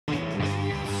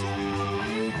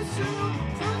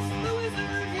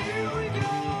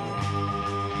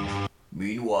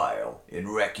Meanwhile, in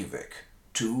Reykjavik,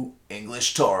 two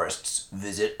English tourists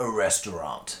visit a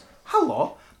restaurant.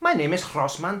 Hello, my name is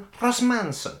Rosman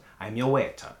Rosmanson. I'm your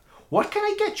waiter. What can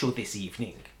I get you this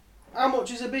evening? How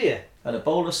much is a beer? And a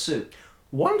bowl of soup.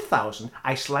 1,000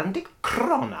 Icelandic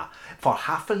krona for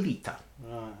half a litre.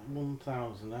 Right,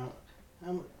 1,000 out.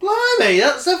 Blimey,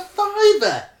 that's a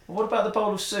fiver! What about the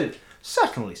bowl of soup?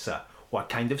 Certainly, sir. What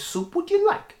kind of soup would you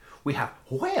like? We have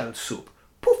whale soup,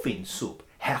 puffin soup,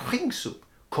 herring soup,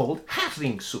 cold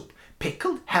herring soup,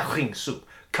 pickled herring soup,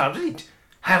 curried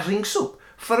herring soup,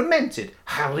 fermented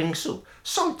herring soup,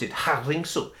 salted herring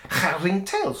soup, herring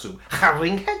tail soup,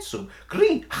 herring head soup,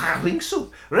 green herring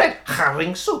soup, red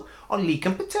herring soup, or leek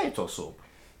and potato soup.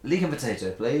 Leek and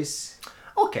potato, please.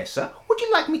 Okay, sir. Would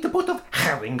you like me to put a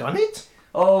herring on it?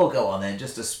 Oh, go on then,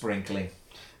 just a sprinkling.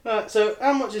 Right, so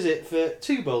how much is it for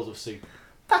 2 bowls of soup?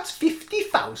 That's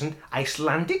 50,000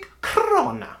 Icelandic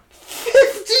krona.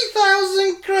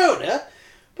 50,000 krona?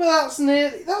 But that's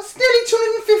nearly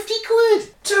 250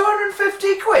 quid.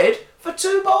 250 quid for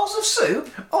 2 bowls of soup?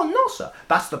 Oh, no, sir.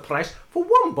 That's the price for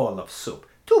 1 bowl of soup.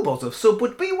 2 bowls of soup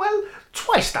would be, well,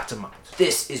 twice that amount.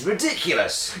 This is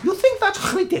ridiculous. You think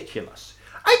that's ridiculous?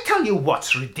 I tell you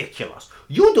what's ridiculous.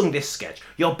 You doing this sketch,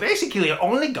 you basically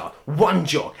only got one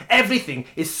joke. Everything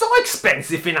is so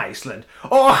expensive in Iceland.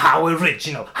 Oh, how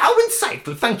original, how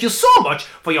insightful. Thank you so much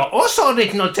for your oh so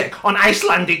original take on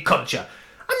Icelandic culture.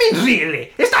 I mean,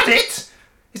 really, is that it?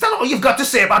 Is that all you've got to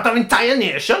say about our entire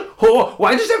nation? Oh,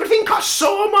 why does everything cost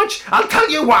so much? I'll tell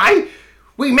you why.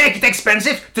 We make it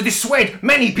expensive to dissuade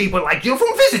many people like you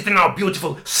from visiting our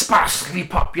beautiful, sparsely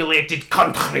populated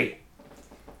country.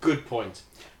 Good point.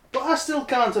 But I still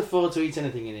can't afford to eat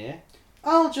anything in here.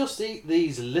 I'll just eat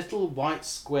these little white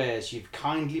squares you've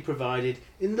kindly provided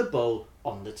in the bowl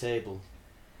on the table.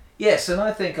 Yes, and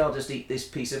I think I'll just eat this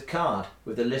piece of card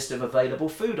with a list of available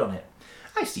food on it.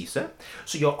 I see, sir.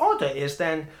 So your order is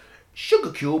then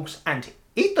sugar cubes and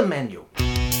eat the menu.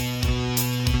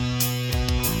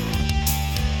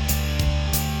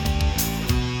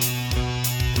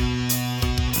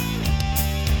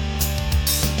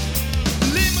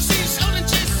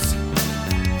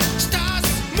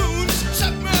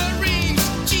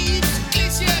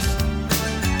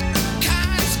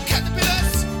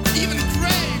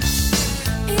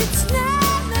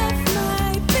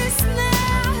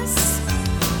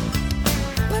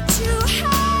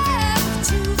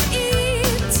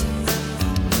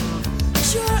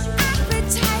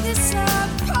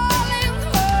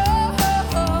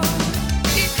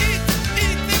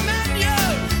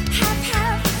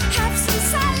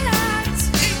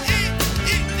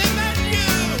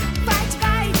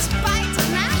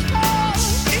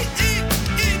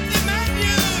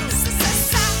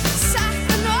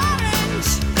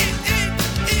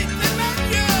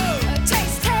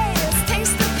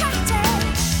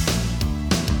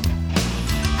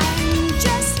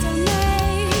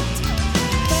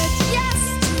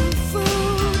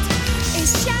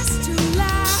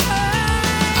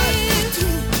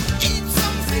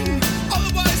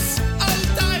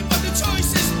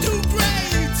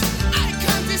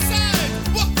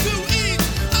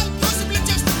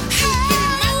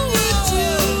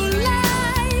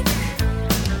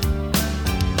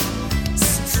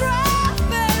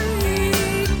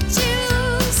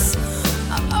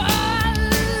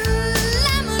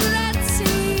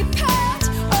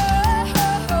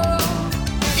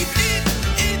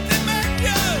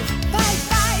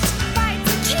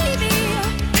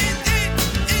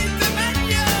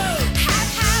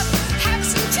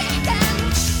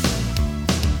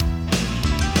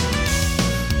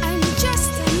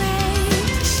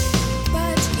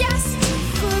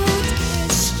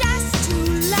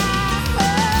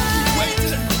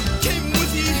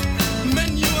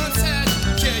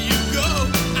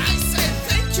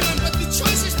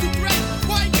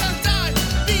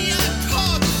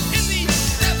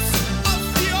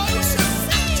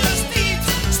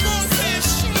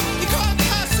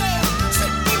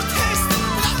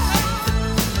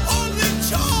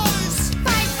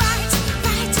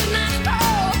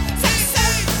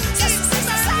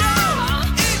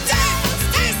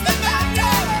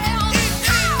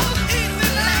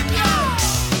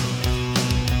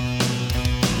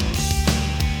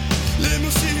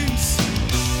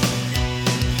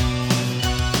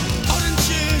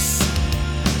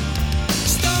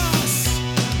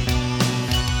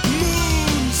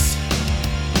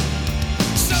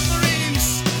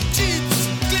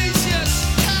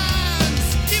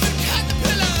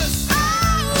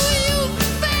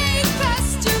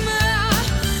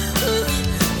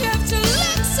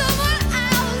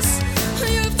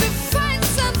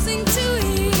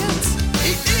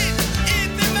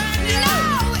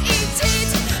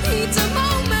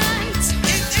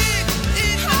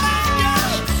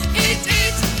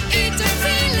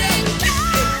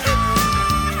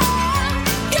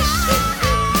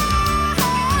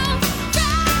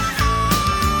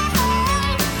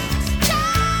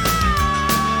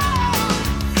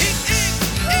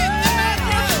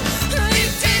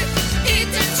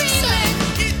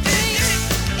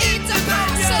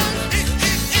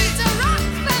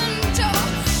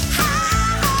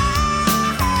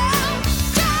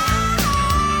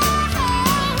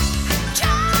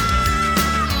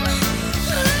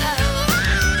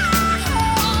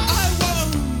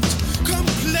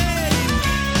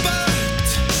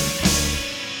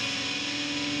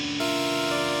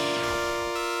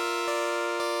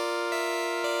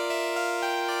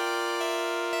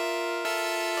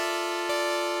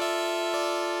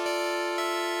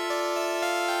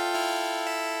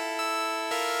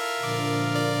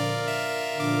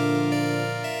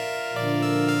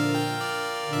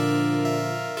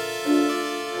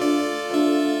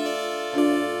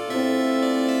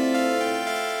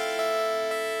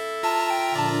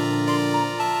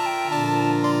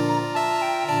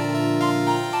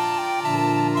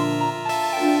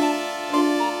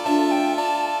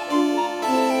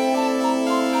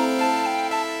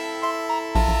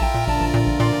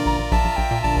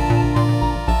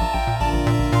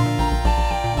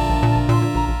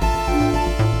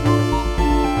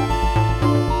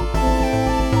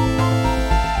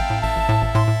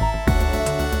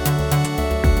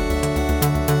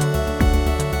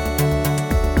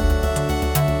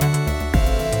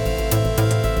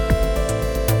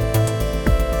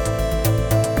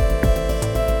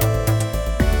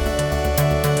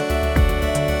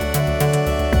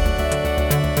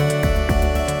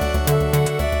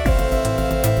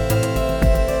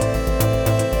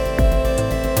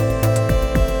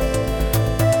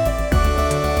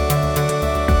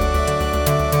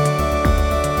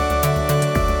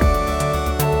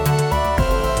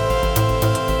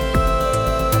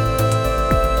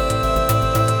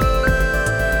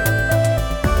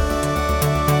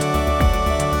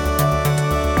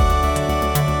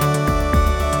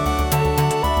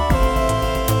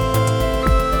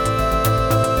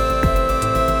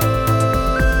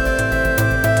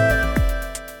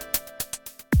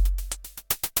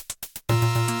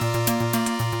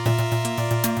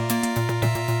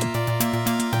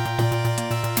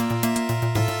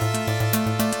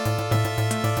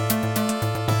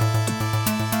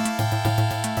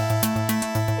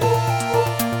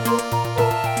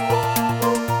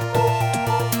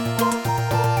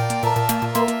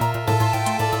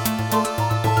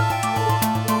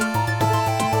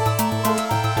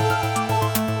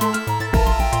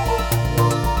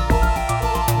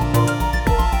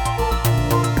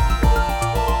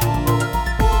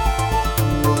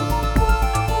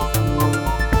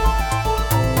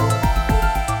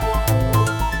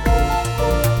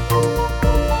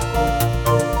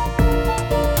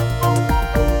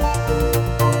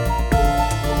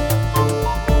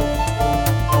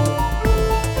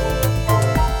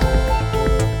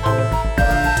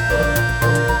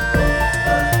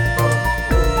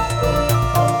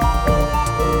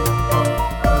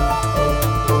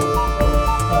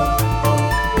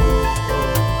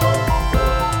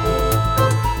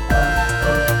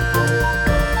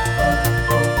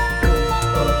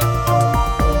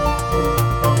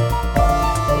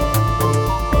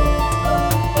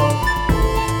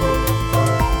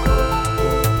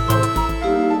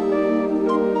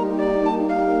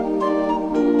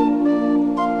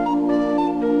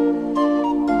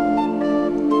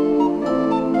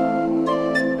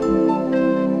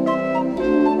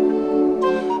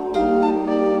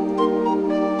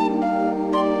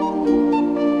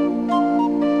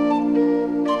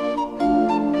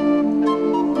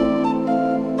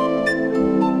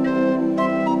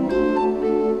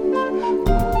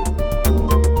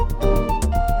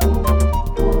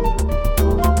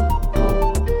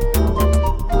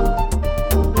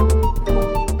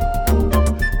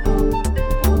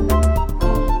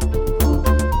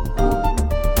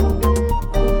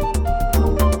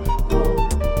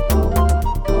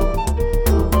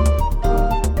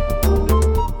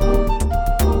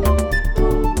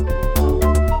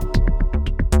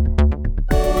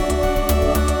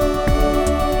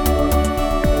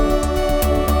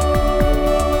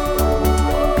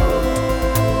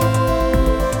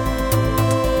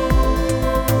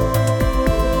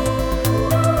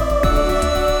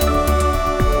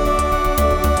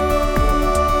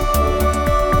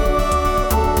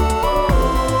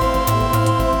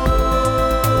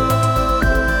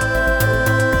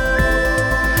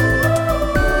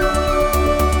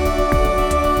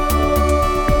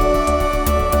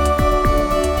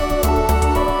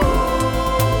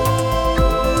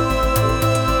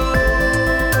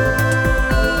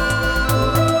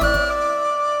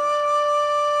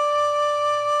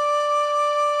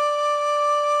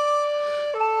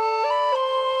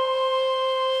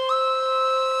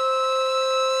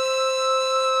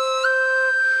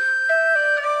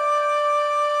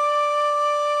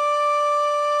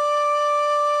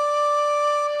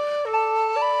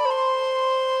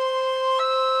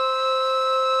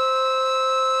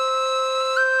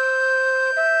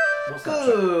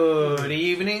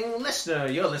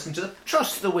 listener. You're listening to the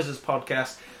Trust the Wizards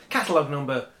podcast, catalogue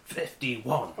number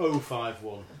 51.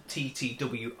 051.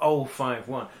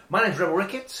 TTW051. My name's Rebel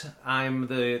Rickett. I'm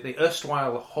the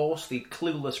erstwhile horse, the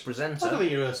clueless presenter. I don't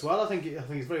think you're erstwhile. I think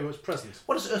it's very much present.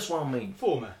 What does erstwhile mean?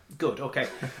 Former. Good, okay.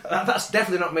 That's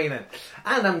definitely not me then.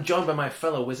 And I'm joined by my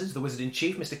fellow wizards, the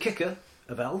Wizard-in-Chief, Mr. Kicker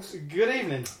of Elves. Good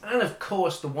evening. And of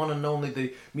course, the one and only,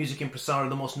 the music impresario,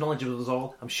 the most knowledgeable of us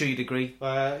all. I'm sure you'd agree.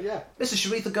 Yeah. Mr.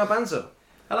 Sharitha Garbanzo.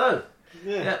 Hello.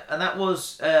 Yeah. And that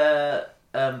was Paul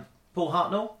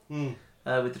Hartnell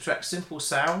with the track Simple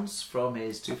Sounds from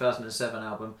his 2007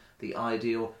 album The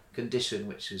Ideal Condition,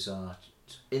 which is our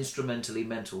instrumentally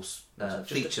mental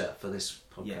feature for this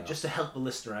podcast. Yeah, just to help the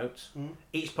listener out,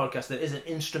 each podcast there is an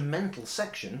instrumental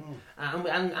section, and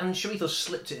Sharitha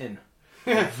slipped it in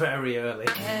very early.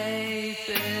 Hey,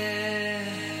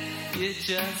 babe, you're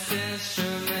just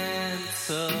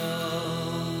instrumental.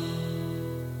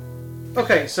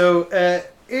 Okay, so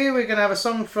here we're going to have a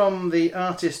song from the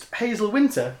artist Hazel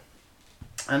Winter,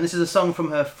 and this is a song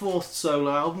from her fourth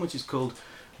solo album, which is called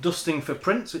Dusting for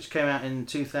Prince, which came out in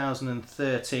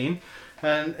 2013,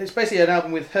 and it's basically an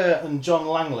album with her and John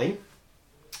Langley,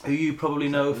 who you probably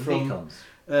know from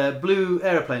Blue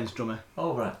Aeroplanes drummer.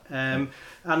 Oh, right. And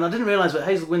I didn't realise that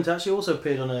Hazel Winter actually also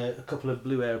appeared on a couple of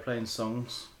Blue Aeroplanes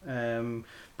songs,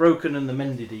 Broken and the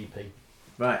Mended EP.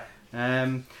 Right.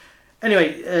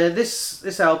 Anyway,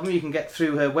 this album you can get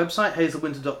through her website,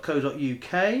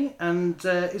 hazelwinter.co.uk, and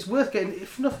it's worth getting,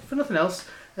 for nothing else.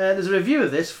 There's a review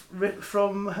of this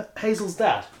from Hazel's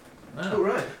dad. Oh,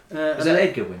 right. Is that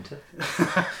Edgar Winter?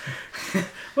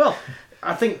 Well,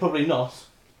 I think probably not.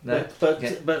 No.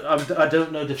 But I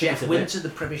don't know Jeff definitively. Winter, the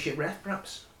Premiership ref,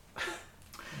 perhaps?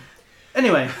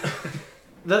 Anyway,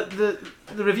 the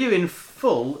review in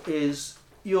full is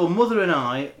Your Mother and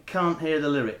I Can't Hear the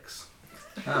Lyrics.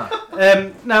 Ah.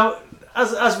 Now,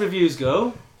 as reviews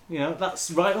go, you know,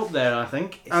 that's right up there, I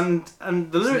think. And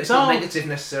the lyrics It's not are negative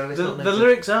necessarily. the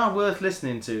lyrics are worth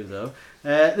listening to, though.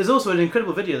 There's also an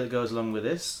incredible video that goes along with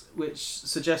this, which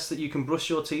suggests that you can brush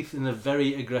your teeth in a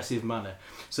very aggressive manner.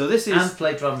 So this is And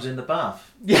play drums in the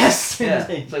bath. yes, Yeah.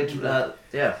 indeed.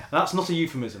 Yeah. That's not a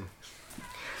euphemism.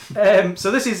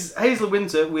 So this is Hazel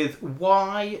Winter with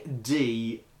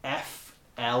YDFLM.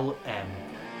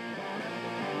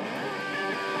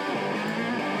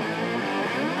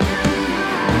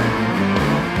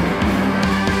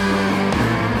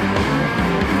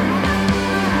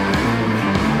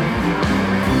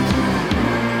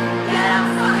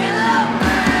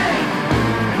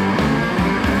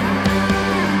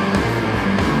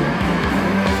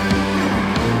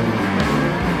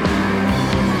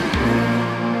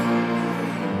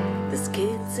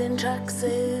 In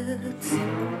tracksuits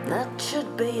that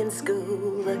should be in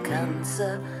school. The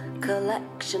cancer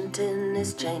collection tin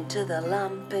is chained to the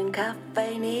lamp in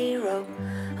Cafe Nero.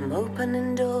 I'm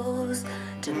opening doors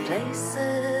to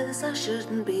places I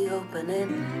shouldn't be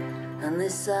opening, and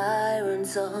this siren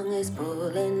song is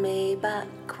pulling me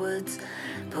backwards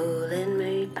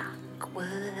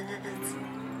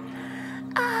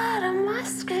out of my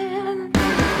skin.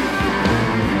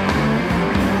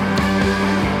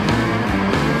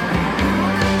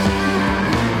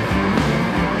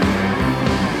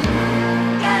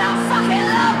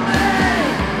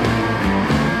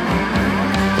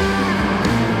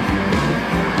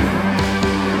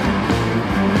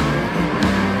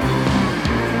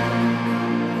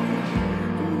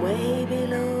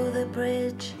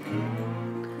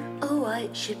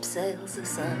 Ship sails, the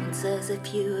sign says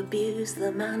if you abuse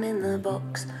the man in the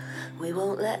box, we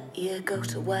won't let you go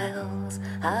to Wales.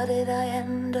 How did I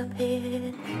end up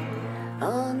here,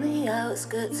 on the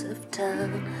outskirts of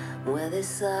town, where this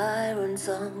siren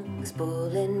song is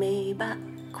pulling me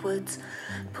backwards,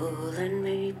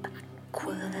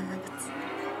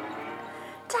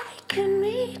 taking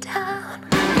me down.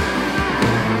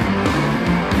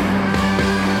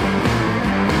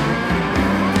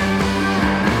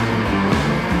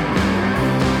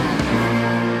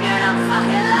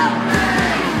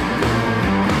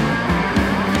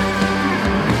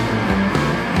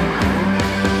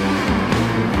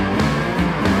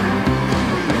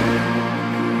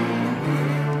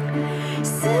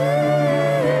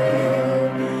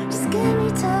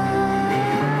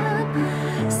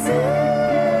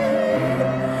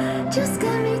 Just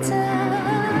give me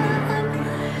time.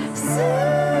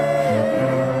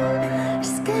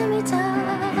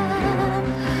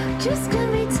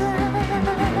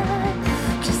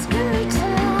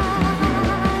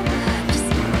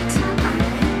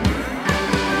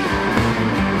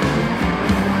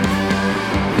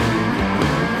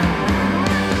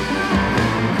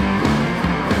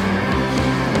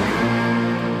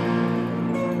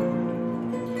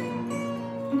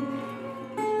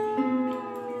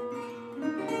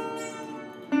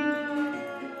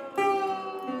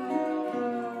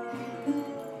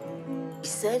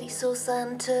 lady saw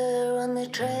Santa on the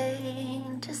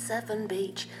train to Severn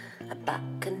Beach. A bat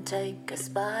can take a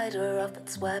spider off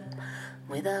its web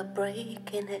without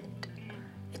breaking it.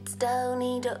 It's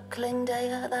Downy Duckling Day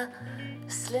at the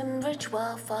Slimbridge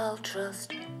Wildfowl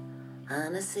Trust.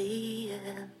 And I see ya,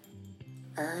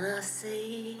 and I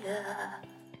see ya.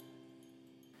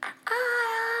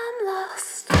 I am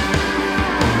lost.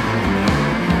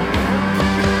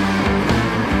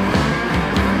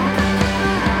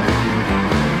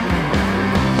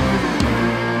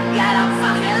 You don't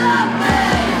fucking love me.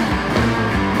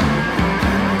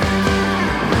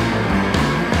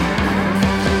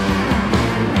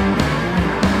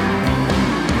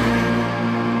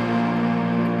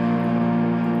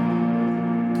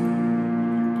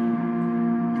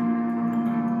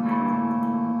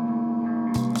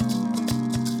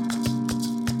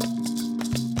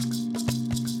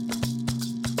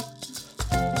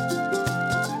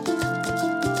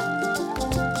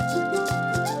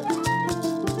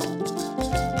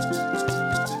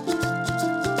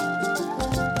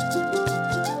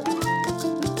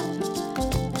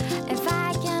 If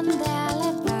I can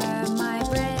deliver my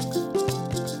breath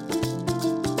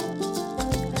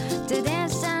to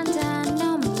distant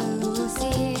unknown blue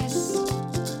seas,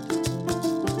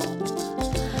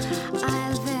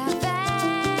 I'll be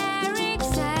very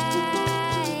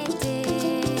excited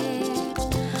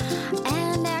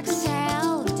and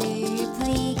exhale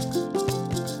deeply.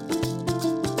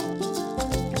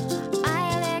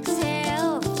 I'll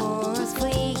exhale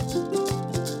forcefully.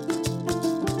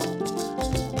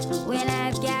 When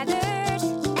I've gathered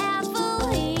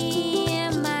everly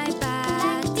in my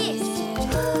body,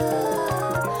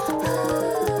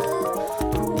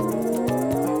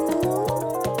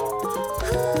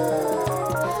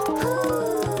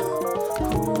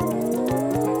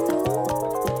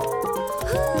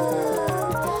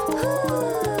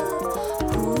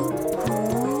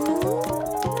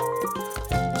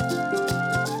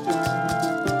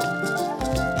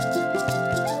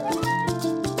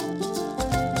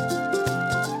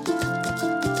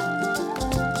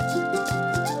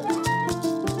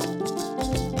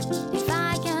 if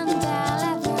I can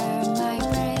deliver my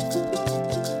breath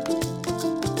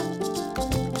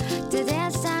to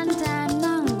distant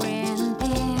unknown green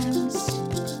things,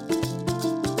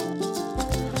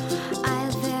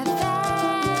 I'll be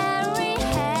very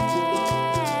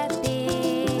happy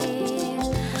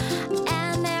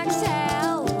and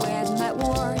exhale with my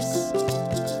words.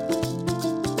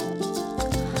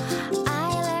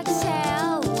 I'll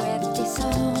exhale with the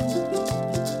song.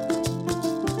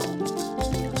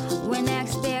 When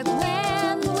next big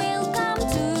wind will come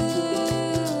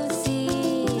to see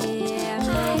me, I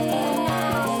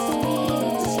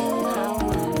miss you. I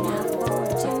wanna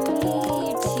to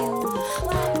meet you.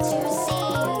 What you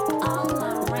see all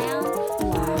around?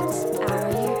 What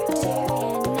are you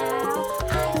doing now?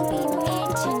 I'll be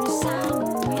meeting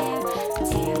somewhere.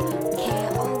 Take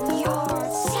care of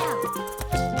yourself.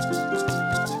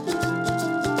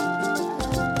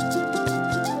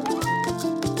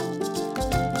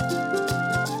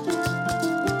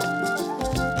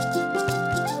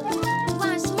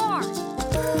 Once more.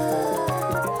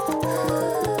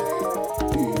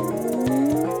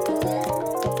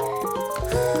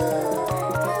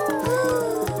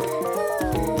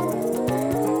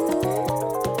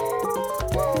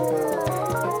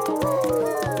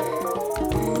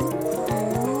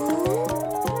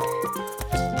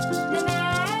 The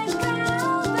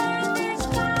magical bird is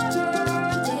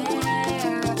covered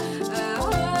there.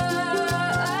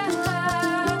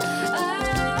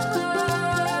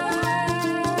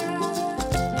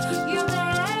 Your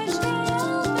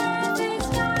magical bird is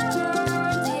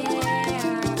covered in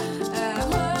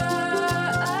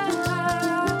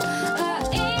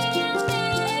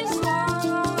this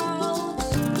world.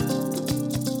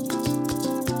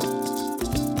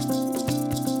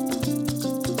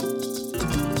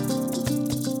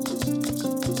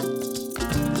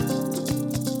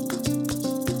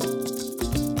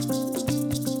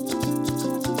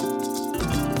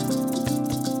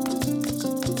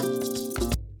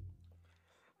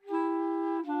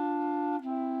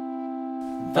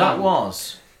 That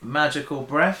was Magical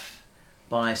Breath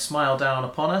by Smile Down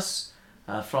Upon Us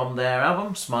from their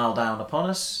album Smile Down Upon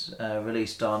Us,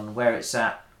 released on Where It's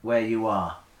At, Where You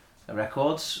Are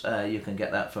Records. You can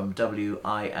get that from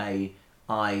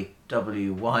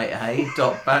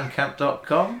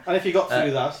wiaiwya.bandcamp.com. And if you got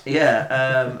through that,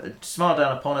 Yeah, Smile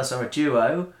Down Upon Us are a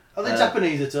duo. are they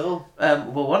Japanese at all?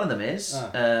 Well, one of them is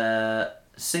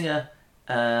singer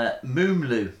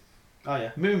Moomlu. Oh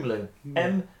yeah. Moomlu.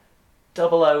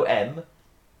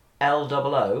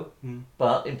 MOOMLOO.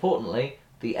 But importantly,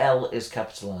 The L is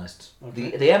capitalised.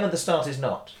 Okay. The M at the start is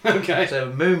not. Okay.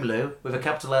 So Moomlu with a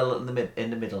capital L in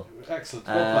the middle. Excellent.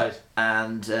 Well played.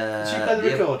 And Does she play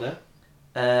the recorder?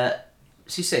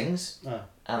 she sings. Oh.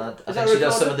 And I Is think that she a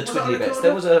does some of the recorder? twiddly Was bits.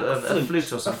 that a There was a flute?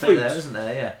 flute or A something flute. there, isn't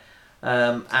there?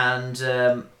 Yeah. And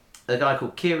a guy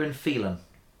called Kieran Phelan.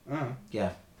 Oh. Yeah,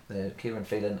 Kieran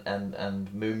Phelan and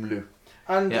Moomlu.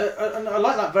 And, Yeah. and I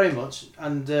like that very much.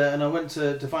 And I went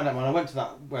to find out when I went to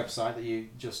that website that you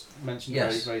just mentioned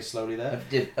very, Yes. very slowly there.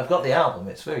 I've got the album.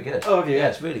 It's very good. Oh, have you? Yeah,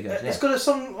 it's really good. It's Yeah. got a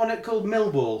song on it called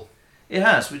Millwall. It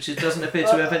has, which it doesn't appear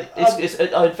to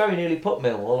have. I very nearly put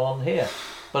Millwall on here,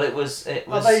 but it was.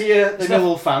 Are they it's not-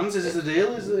 Millwall fans? Is this the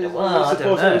deal? Well, I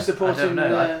don't know. supporting, I don't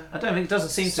know. I don't think it doesn't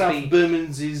seem South to be.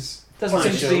 Bermondsey's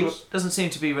Doesn't seem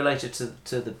to be related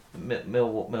to the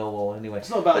Millwall anyway. It's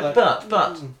not about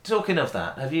but talking of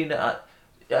that, have you?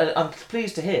 I'm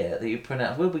pleased to hear that you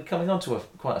pronounce. We'll be coming on to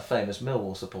quite a famous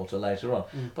Millwall supporter later on,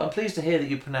 but I'm pleased to hear that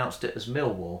you pronounced it as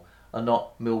Millwall and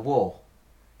not Millwall,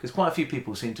 because quite a few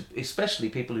people seem to, especially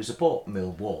people who support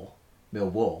Millwall,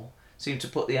 seem to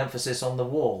put the emphasis on the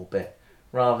wall bit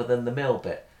rather than the mill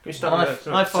bit. Can you start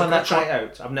I find that try it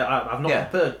out. I've not Yeah.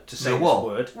 prepared to say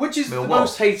Millwall. this word. Which is the Millwall.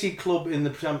 most hated club in the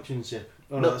Championship?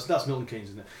 Oh no, Mill- that's Milton Keynes,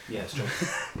 isn't it? Yeah, it's true.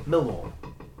 Millwall.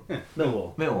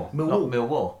 Millwall. Millwall, Millwall. not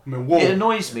Millwall. Millwall. It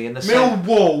annoys me in the same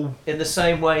Millwall. in the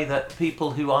same way that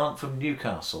people who aren't from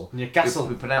Newcastle, Newcastle.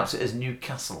 who pronounce it as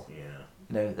Newcastle. Yeah.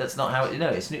 You know, that's not how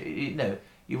it.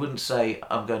 You wouldn't say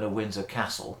I'm going to Windsor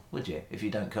Castle, would you? If you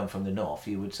don't come from the north,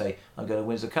 you would say I'm going to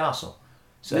Windsor Castle.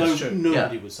 So No, that's true.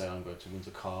 nobody Yeah. would say I'm going to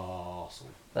Windsor Castle.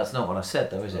 That's not what I said,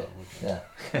 though, is it? Oh, okay.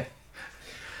 Yeah.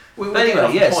 We're But getting anyway,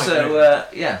 off the yes. point, So anyway.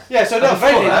 yeah. Yeah, so And no, before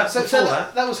very that- so before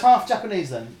that was half Japanese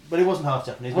then, but it wasn't half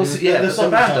Japanese. Well, the, yeah, the the song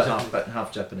was band are Japanese.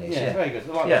 half Japanese. Yeah, Yeah. very good.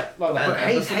 I like Yeah. that. Like that. But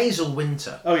And- Hazel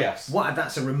Winter. Oh yes. What?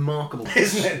 That's a remarkable.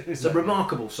 Isn't it? It's a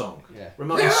remarkable song. Yeah.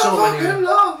 Remarkable. So many.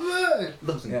 love me.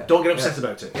 Listen, Yeah. don't get upset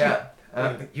about it. Yeah.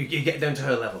 You get down to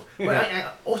her level.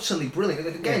 But utterly brilliant.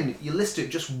 Again, you listen to it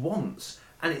just once,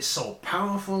 and it's so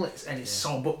powerful. It's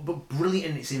so but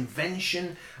brilliant in its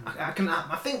invention. I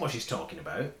think what she's talking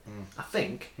about. I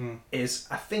think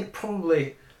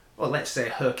probably, well, let's say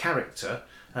her character.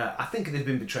 I think they've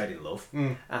been betrayed in love,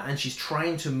 and she's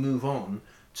trying to move on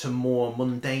to more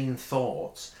mundane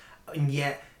thoughts, and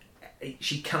yet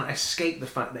she cannot escape the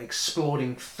fact that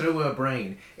exploding through her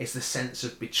brain is the sense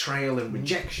of betrayal and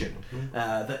rejection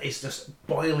that is just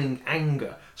boiling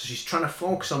anger. So she's trying to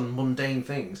focus on mundane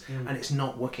things, and it's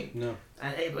not working. No.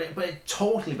 And but it's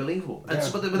totally believable. And Yeah.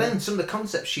 so, but then some of the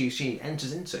concepts she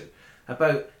enters into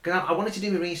about, because I wanted to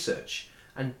do my research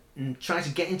and try to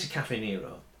get into Cafe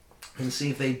Nero and see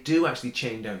if they do actually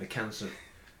chain down the cancer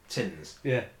tins.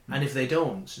 Yeah. And if they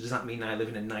don't, so does that mean I live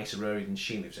in a nicer area than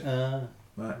she lives in?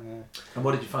 Right. And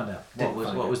what did you find out? Didn't What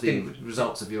find was out. the Didn't-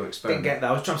 results of your Didn't experiment? get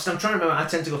that. I'm trying to remember. I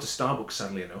tend to go to Starbucks,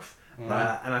 sadly enough,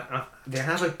 and they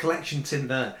have a collection tin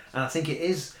there, and I think it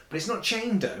is, but it's not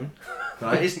chained down.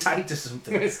 Right, it's tied to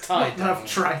something. It's tied And I've down.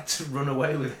 tried to run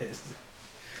away with it.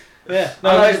 Yeah.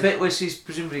 I No, like the bit where she's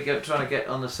presumably trying to get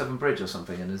on the Severn Bridge or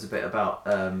something, and there's a bit about,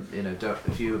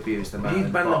 if you abuse the man You in the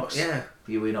ban the- box, yeah.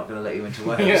 we're not going to let you into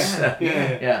Wales. Yeah,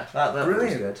 yeah. Yeah, that was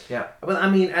Brilliant. good. Yeah. Well, I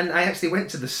mean, and I actually went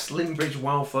to the Slimbridge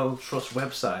Wildfowl Trust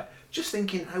website, just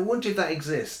thinking, I wonder if that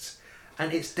exists.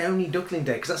 And it's Downy Duckling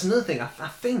Day, because that's another thing. I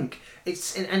think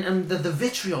it's and the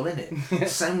vitriol in it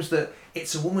sounds that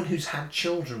it's a woman who's had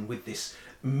children with this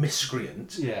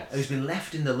miscreant, Yes. who's been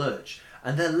left in the lurch,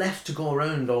 and they're left to go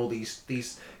around all these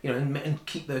and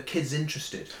keep their kids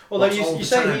interested. Although Whilst all you the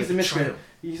say time he's the betrayal. miscreant.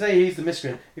 You say he's the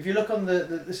miscreant. If you look on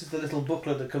this is the little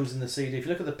booklet that comes in the CD. If you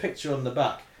look at the picture on the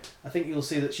back, I think you'll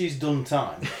see that she's done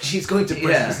time. She's going to prison,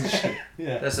 Yeah. isn't she?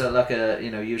 Yeah. There's like a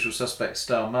Usual Suspect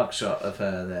style mugshot of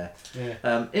her there.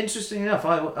 Yeah. Interesting enough,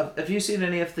 have you seen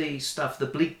any of the stuff, the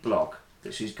Bleak blog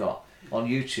that she's got on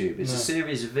YouTube? It's No. a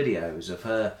series of videos of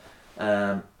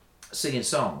her singing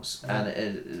songs, and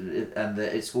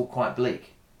it's all quite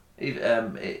bleak.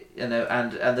 And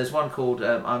there's one called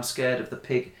 "I'm Scared of the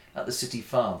Pig at the City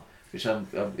Farm," which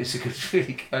it's a good,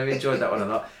 really, I enjoyed that one a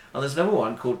lot. And there's another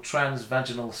one called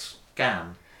 "Transvaginal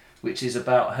Scan," which is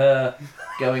about her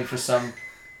going for some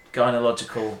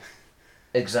gynecological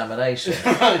examination,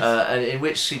 and in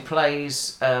which she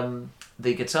plays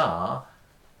the guitar.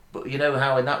 But you know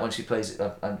how in that one she plays it.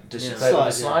 Does she Yeah. play it with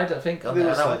a Slide, slide? I think. On The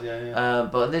other that one. side, yeah.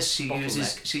 But in this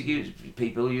Bottleneck.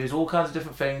 people use all kinds of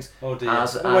different things. Oh dear.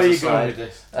 As Where are a you slide. going with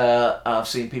this? I've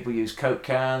seen people use Coke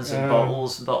cans and Oh.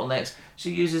 bottles and bottlenecks. She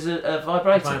uses a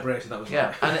vibrator. Vibrator, that was Yeah,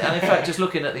 right. and in fact, just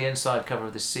looking at the inside cover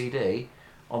of this CD,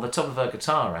 on the top of her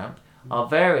guitar amp are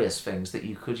various things that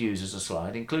you could use as a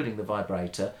slide, including the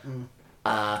vibrator,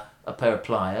 a pair of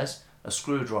pliers, a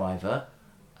screwdriver.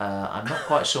 I'm not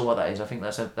quite sure what that is. I think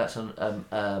that's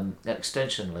an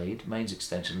extension lead, mains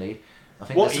extension lead. I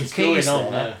think What there's is some keys going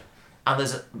on there, there?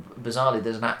 and bizarrely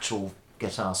there's an actual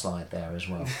guitar slide there as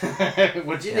well.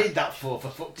 What do you need that for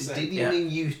fuck's sake?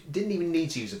 Didn't even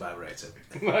need to use a vibrator.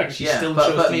 No. She Yeah, still but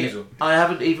chose I to mean, use them. I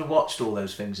haven't even watched all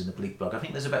those things in the Bleak blog. I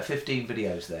think there's about 15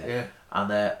 videos there, Yeah. and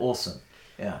they're awesome.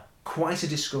 Yeah. Quite a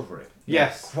discovery.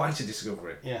 Yes. Quite a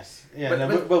discovery. Yes. Yeah. But- no,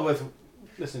 but- well worth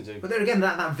listening to. But there again,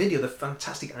 that video, the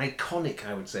fantastic, iconic,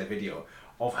 I would say, video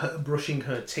of her brushing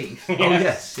her teeth. Oh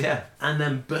yes, yeah. And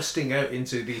then bursting out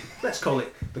into the, let's call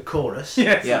it the chorus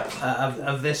Yes. Yeah.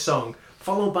 of this song,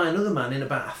 followed by another man in a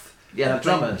bath. Yeah, the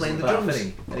drummer playing in the bath, drums.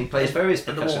 isn't he? And he plays various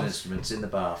In the percussion water. instruments in the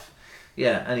bath.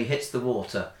 Yeah, and he hits the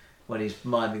water when he's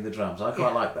miming the drums. I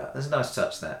quite like that. There's a nice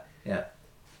touch there. Yeah.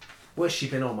 Where's she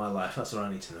been all my life? That's what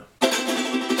I need to know.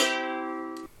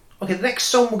 Okay, the next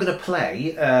song we're going to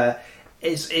play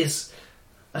is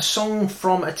a song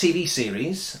from a TV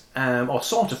series, or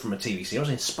sort of from a TV series,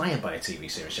 inspired by a TV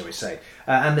series, shall we say.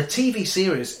 And the TV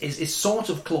series is sort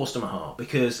of close to my heart,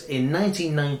 because in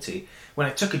 1990, when I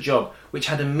took a job which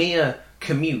had a mere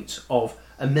commute of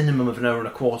a minimum of an hour and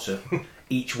a quarter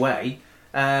each way,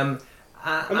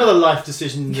 Another life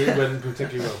decision that went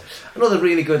particularly well. another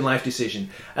really good life decision.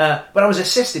 But I was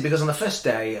assisted because on the first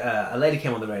day, a lady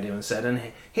came on the radio and said, and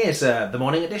here's the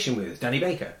morning edition with Danny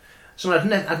Baker.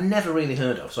 Someone I'd never really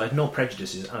heard of, so I had no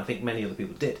prejudices, and I think many other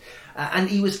people did. And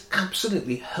he was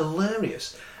absolutely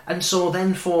hilarious. And so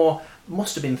then for,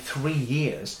 must have been 3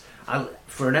 years,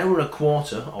 for an hour and a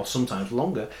quarter, or sometimes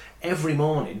longer, every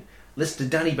morning, listen to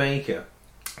Danny Baker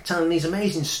telling these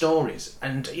amazing stories,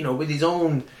 and, you know, with his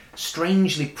own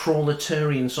strangely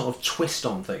proletarian sort of twist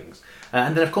on things.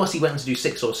 And then, of course, he went on to do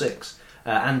 606,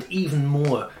 and even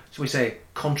more, shall we say,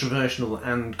 controversial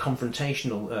and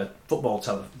confrontational football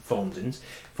phone-ins.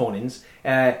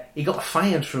 He got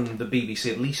fired from the BBC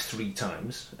at least 3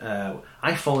 times.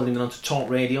 I followed him onto talk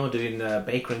radio, doing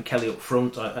Baker and Kelly up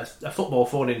front, a football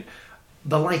phone-in,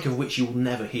 the like of which you will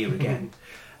never hear again.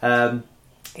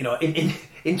 You know, in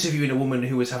interviewing a woman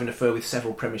who was having an affair with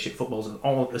several Premiership footballers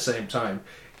all at the same time,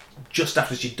 just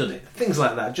after she'd done it. Things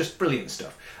like that, just brilliant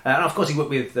stuff. And of course he worked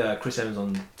with Chris Evans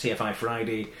on TFI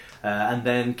Friday, and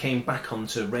then came back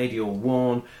onto Radio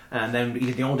 1, and then he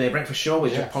did the All Day Breakfast Show,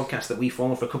 which is a podcast that we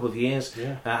followed for a couple of years.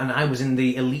 Yeah. And I was in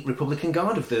the elite Republican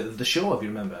Guard of the show, if you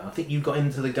remember. I think you got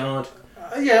into the Guard.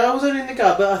 Yeah, I was only in the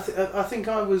Guard, but I think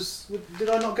I was... Did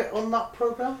I not get on that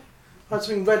programme? I had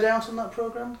something read out on that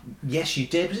programme? Yes, you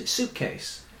did. Was it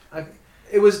Suitcase?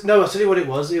 It was... No, I'll tell you what it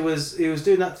was. He was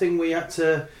doing that thing where you had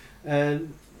to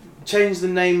change the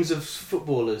names of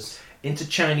footballers. Into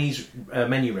Chinese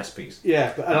menu recipes.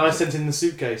 Yeah, and I sent in the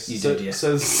suitcase. You so, did, yeah.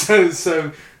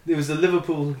 So there was the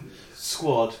Liverpool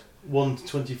squad, 1 to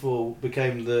 24,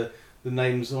 became the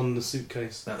names on the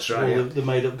suitcase. That's right, All yeah. the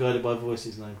made-up Guided by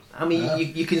Voices names. I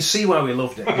mean, you can see why we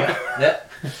loved it. Yeah.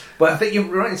 But I think you're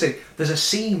right in saying there's a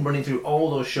scene running through all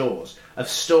those shows of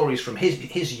stories from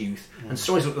his youth and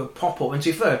stories that pop up. And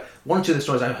to be fair, one or two of the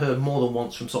stories I've heard more than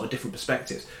once from sort of different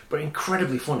perspectives, but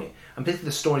incredibly funny. And particularly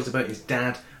the stories about his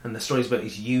dad and the stories about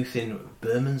his youth in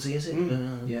Bermondsey, is it?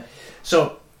 Yeah.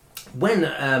 So when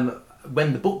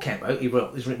the book came out,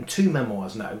 he's written 2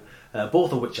 memoirs now,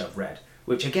 both of which I've read,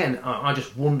 which again are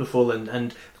just wonderful,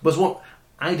 and was what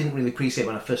I didn't really appreciate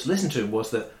when I first listened to him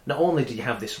was that not only did you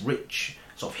have this rich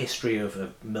sort of history of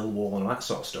Millwall and all that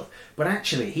sort of stuff, but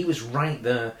actually he was right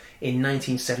there in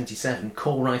 1977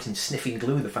 co-writing Sniffing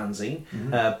Glue, the fanzine,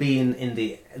 being in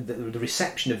the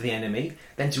reception of The Enemy,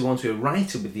 then to go on to a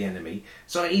writer with The Enemy.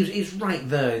 So he's right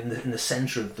there in the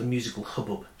centre of the musical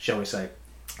hubbub, shall we say.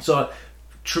 So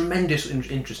tremendous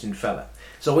interesting fella.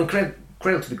 So when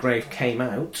Cradle to the Grave came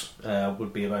out,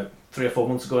 would be about 3 or 4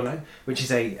 months ago now, which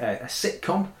is a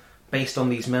sitcom based on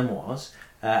these memoirs.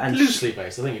 And Loosely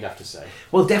based, I think you'd have to say.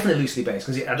 well, definitely loosely based,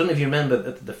 because I don't know if you remember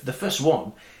that the first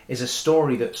one is a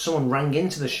story that someone rang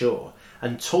into the show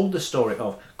and told the story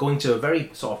of going to a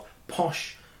very sort of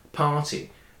posh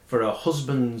party for a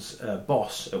husband's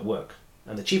boss at work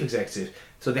and the chief executive,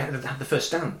 so they had to have the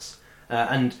first dance.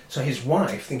 And so his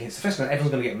wife, thinking it's the first time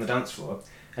everyone's going to get on the dance floor,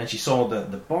 and she saw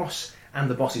the boss and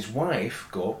the boss's wife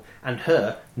go, and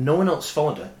her, no one else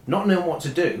followed her, not knowing what to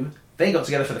do. They got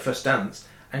together for the first dance,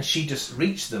 and she just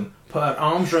reached them, put her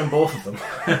arms around both of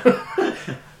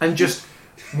them, and just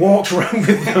walked around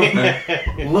with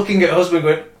them, looking at her husband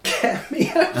going, "Get me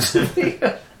out of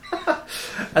here."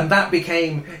 And that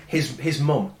became his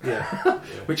mum. Yeah.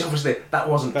 Which obviously that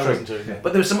wasn't true. Wasn't true, yeah.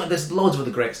 But there's loads of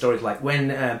other great stories, like when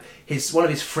one of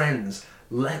his friends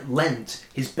lent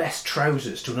his best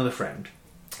trousers to another friend,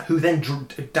 who then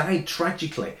died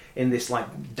tragically in this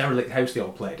like derelict house they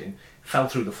all played in, fell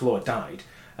through the floor, died.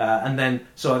 And then,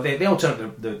 so they all turn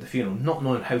up the funeral, not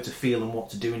knowing how to feel and what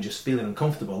to do and just feeling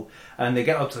uncomfortable. And they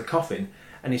get up to the coffin,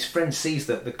 and his friend sees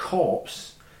that the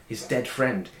corpse, his dead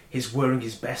friend, is wearing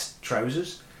his best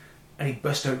trousers. And he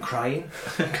burst out crying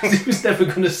because he was never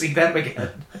going to see them again.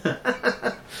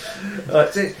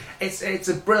 It's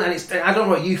a brilliant. I don't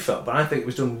know what you felt, but I think it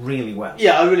was done really well.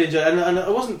 Yeah, I really enjoyed it, and I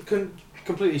wasn't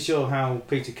completely sure how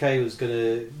Peter Kay was going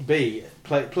to be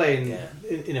playing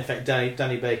in effect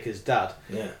Danny Baker's dad.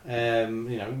 Yeah.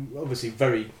 Obviously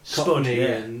very Spud, cockney,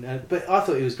 yeah. but I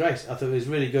thought he was great. I thought it was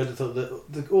really good. I thought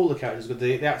that all the characters were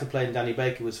good. The actor playing Danny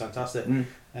Baker was fantastic.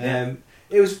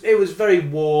 It was very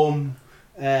warm.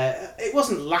 It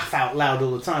wasn't laugh out loud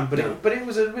all the time, but it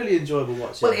was a really enjoyable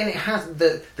watch. Well, and it has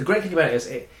the great thing about it is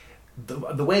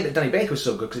the way that Danny Baker was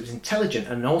so good, because it was intelligent,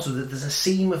 and also that there's a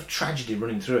seam of tragedy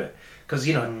running through it. Because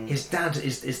his dad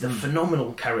is the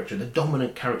phenomenal character, the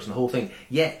dominant character in the whole thing.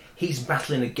 Yet he's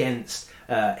battling against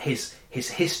his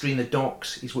history in the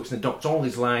docks. He's worked in the docks all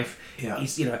his life. Yeah.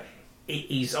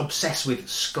 He's obsessed with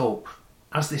scope.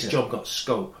 Has this job got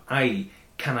scope? I.e.,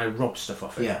 can I rob stuff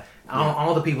off it? Yeah.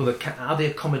 Are the people are they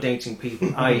accommodating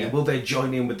people? I.e., will they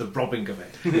join in with the robbing of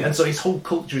it? And so his whole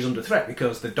culture is under threat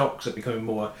because the docks are becoming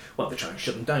more. Well, they're trying to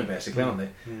shut them down, basically, aren't they?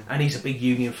 And he's a big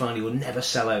union fan. He will never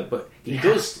sell out, but he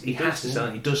has to sell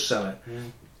it. He does sell it.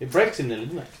 It breaks him, then,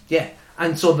 doesn't it? Yeah,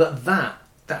 and so that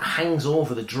hangs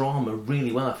over the drama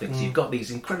really well, I think. So you've got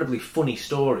these incredibly funny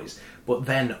stories, but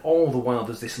then all the while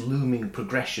there's this looming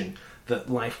progression that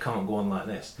life can't go on like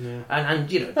this. Yeah. And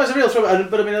no, it's a real trouble.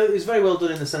 But I mean, it's very well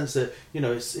done in the sense that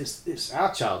it's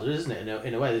our childhood, isn't it?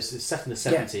 In a way, it's set in the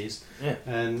 70s,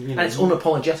 and it's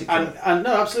unapologetic. And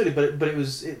no, absolutely. But it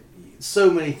was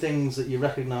so many things that you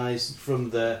recognise from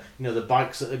the the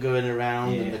bikes that are going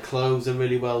around, and the clothes are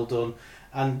really well done.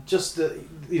 And just the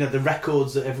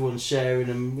records that everyone's sharing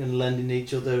and lending to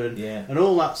each other and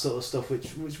all that sort of stuff, which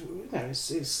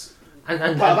it's part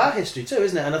of our history too,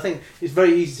 isn't it? And I think it's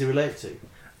very easy to relate to.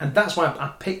 And that's why I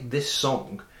picked this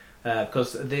song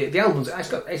because the album's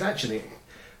it's actually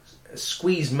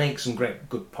Squeeze makes some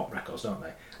good pop records, don't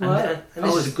they? And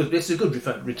this is a good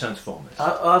return to form.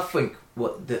 I think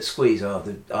that Squeeze are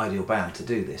the ideal band to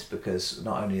do this, because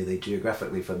not only are they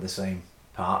geographically from the same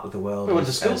part of the world, we went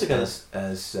to school together,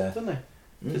 didn't they?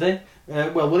 Did they?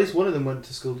 Well, at least one of them went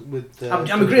to school with. I'm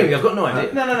agreeing with you. I've got no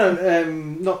idea.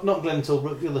 No. Not Glenn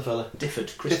Tulbrook, the other fella.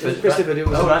 Christopher. It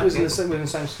was in the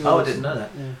same school. Oh, I didn't know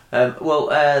that.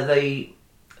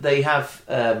 They have.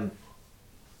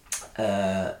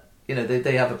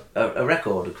 They have a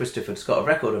record. Christopher's got a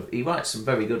record of. He writes some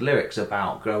very good lyrics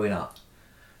about growing up.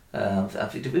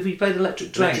 Have we played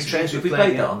Electric Trains? We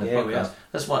played that on the podcast. Yeah.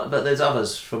 That's one, but there's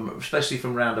others especially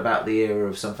from round about the era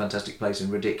of Some Fantastic Place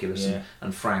and Ridiculous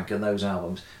and Frank and those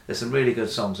albums. There's some really good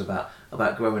songs about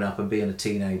growing up and being a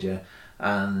teenager,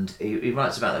 and he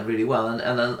writes about that really well.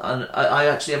 And I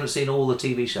actually haven't seen all the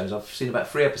TV shows. I've seen about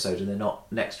 3 episodes, and they're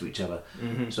not next to each other.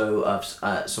 Mm-hmm.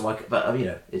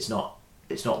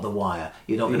 It's not The Wire.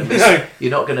 You're not going to miss.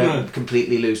 You're not going to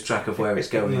completely lose track of where it's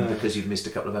going because you've missed a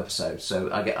couple of episodes.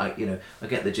 So I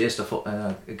get the gist. I thought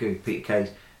I agree with Peter Kay.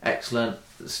 Excellent.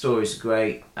 The story's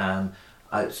great. I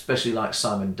especially like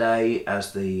Simon Day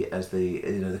as the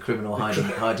criminal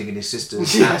hiding in his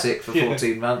sister's attic for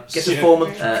 14 months. Gets a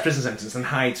 4-month prison sentence and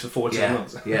hides for 14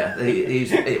 months. Yeah,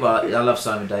 I love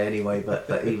Simon Day anyway,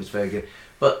 but he was very good.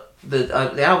 But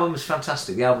the album is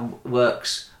fantastic. The album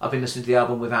works. I've been listening to the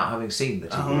album without having seen the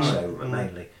TV show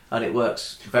mainly, and it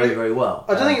works very, very well.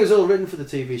 I don't think it was all written for the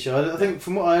TV show. I think,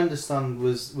 from what I understand,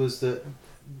 was that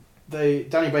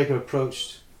Danny Baker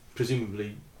approached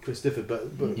presumably Chris Difford, but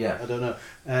I don't know,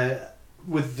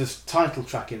 with the title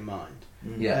track in mind.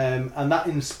 And that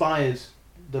inspired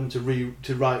them to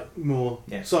write more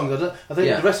songs. I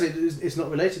think the rest of it is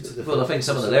not related to the. Well, I think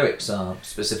some of the lyrics are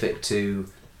specific to.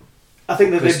 I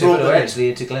think that they brought them actually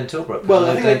into Glenn Tilbrook. Well,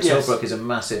 I think Glenn Tilbrook is a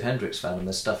massive Hendrix fan, and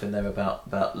there's stuff in there about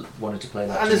wanting to play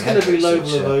that. And there's going to be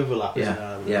loads of overlap, isn't there,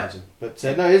 I would imagine. But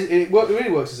it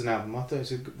really works as an album. I think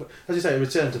it's as you say, a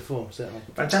return to form, certainly.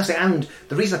 Fantastic. And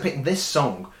the reason I picked this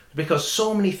song because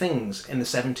so many things in the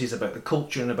 70s about the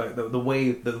culture and about the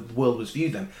way the world was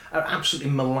viewed then are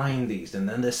absolutely maligned these days,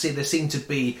 and they seem to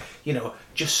be,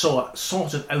 just sort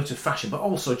of out of fashion, but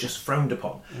also just frowned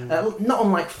upon. Not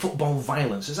unlike football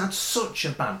violence has had such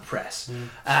a bad press.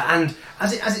 And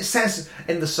as it says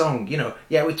in the song,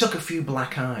 we took a few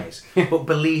black eyes, but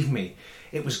believe me,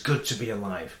 it was good to be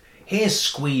alive. Here's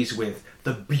Squeeze with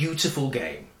The Beautiful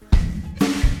Game.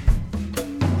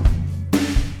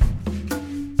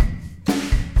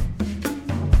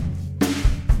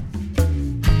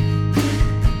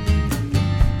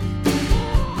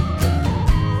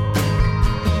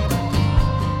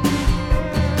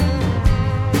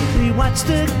 watch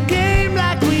the game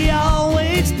like we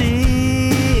always did.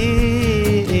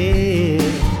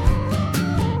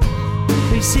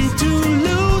 We seem to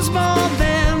lose more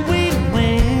than we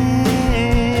win.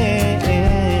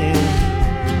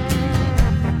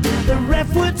 The ref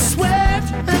would sweat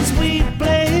as we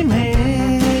blame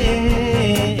him,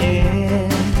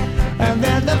 and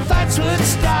then the fights would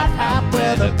start out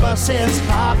where the buses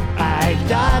park. I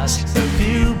dodged a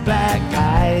few black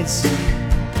eyes.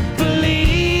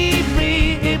 Believe me,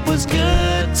 it was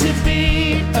good to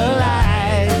be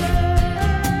alive.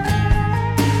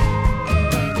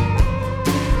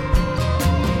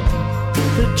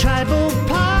 The tribal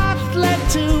path led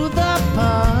to the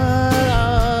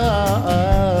pub,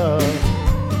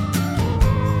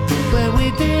 where we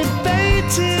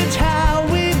debated how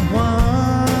we won.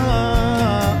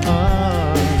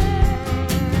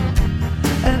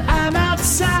 And I'm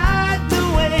outside the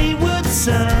wayward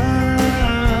sun,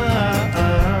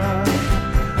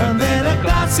 and then a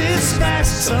glass is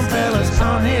smashed, some fella's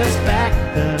on his back,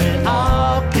 and it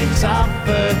all kicks off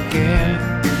again.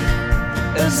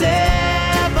 As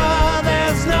ever,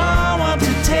 there's no one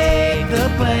to take the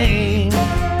blame.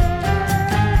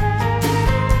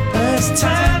 As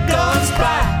time goes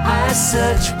by, I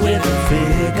search with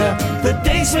vigor. The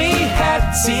days we had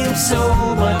seem so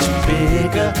much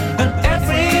bigger, and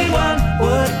everyone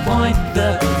would point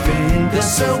the finger,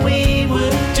 so we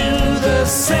would do the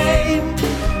same.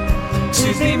 To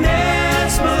be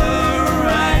mesmerized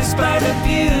by the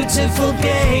beautiful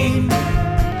game.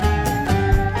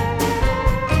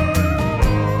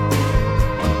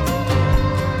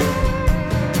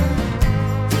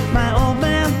 My old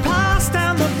man passed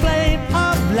down the flame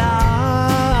of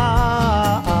loss.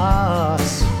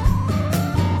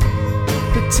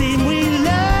 The team we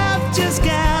loved just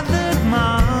gathered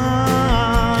moss,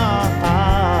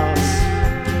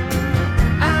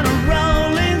 and a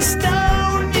rolling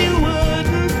stone you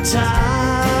wouldn't toss.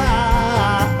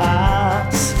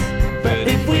 But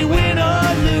if we win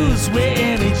or lose, we're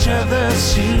in each other's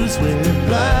shoes with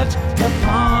blood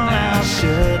upon our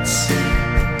shirts.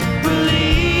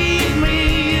 Believe me,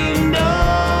 you know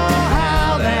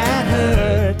how that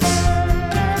hurts.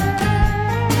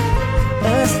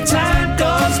 As time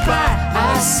goes by,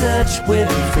 I search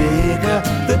with vigor.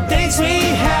 The days we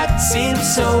had seem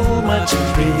so much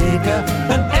bigger,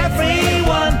 and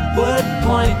everyone would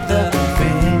point the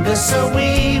finger, so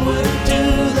we would do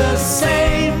the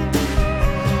same.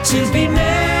 To be mesmerized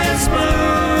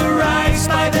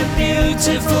by the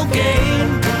beautiful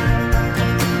game.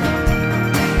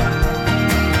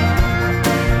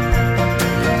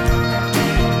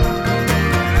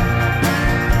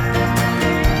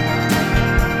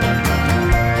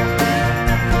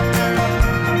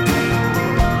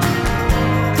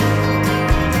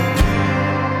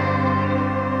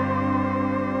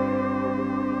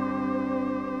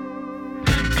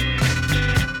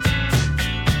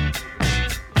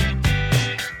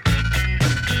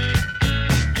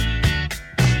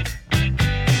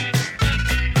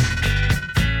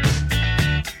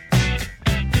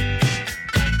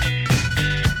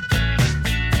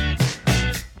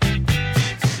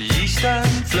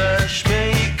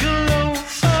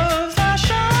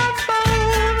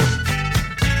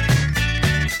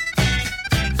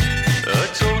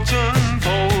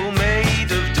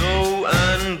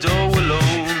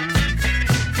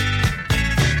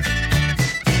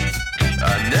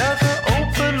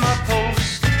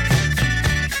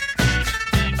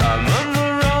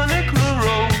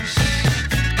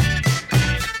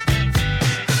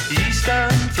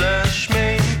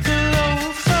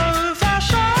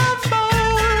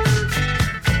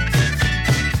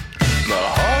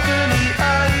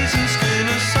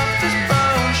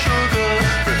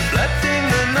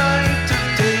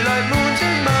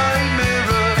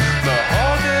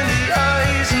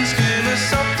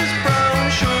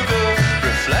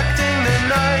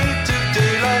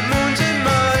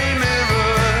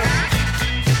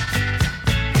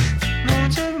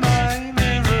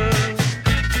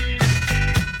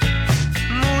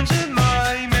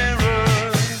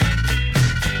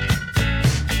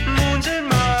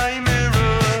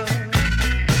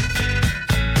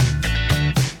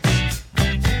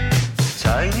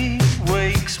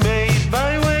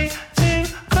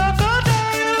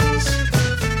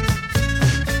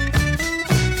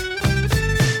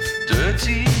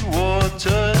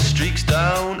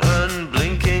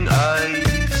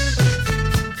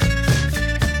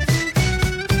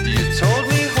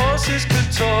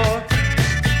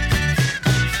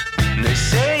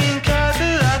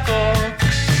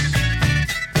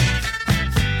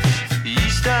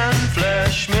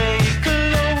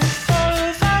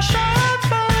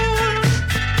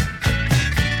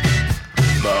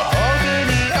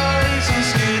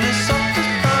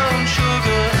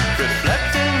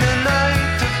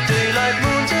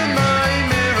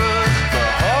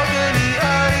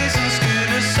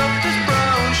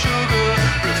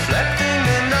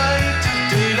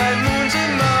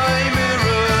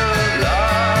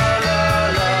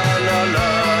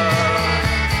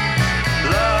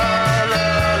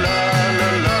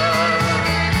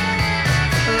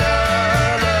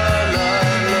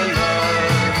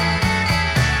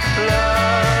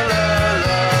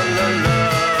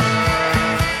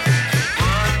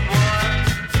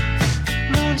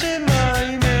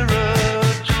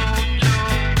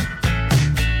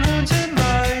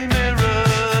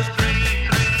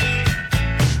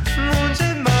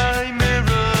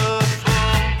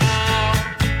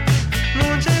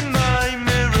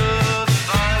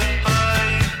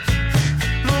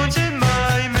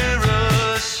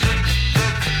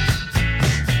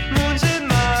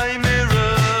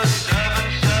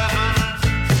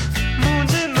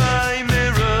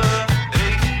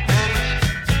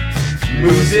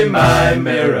 in my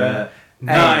mirror,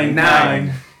 9,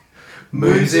 9.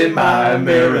 Moon's in my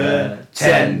mirror,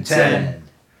 10, 10.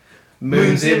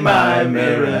 Moon's in my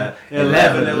mirror,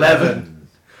 11, 11.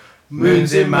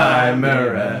 Moon's in my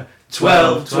mirror,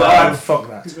 12, 12. Fuck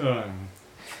that.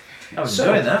 I was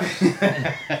enjoying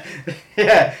that.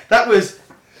 Yeah, that was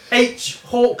H.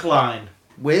 Hawkline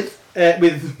With?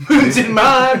 with Moon's in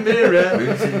my mirror.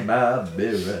 Moon's in my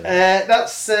mirror.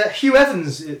 That's Hugh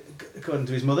Evans, according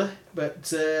to his mother,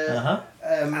 but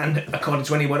And according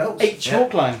to anyone else. H.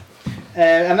 Hawkline.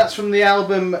 And that's from the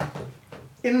album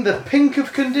In the Pink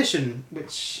of Condition,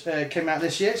 which came out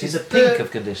this year. In the Pink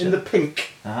of Condition? In the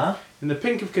Pink. Uh-huh. In the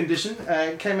Pink of Condition.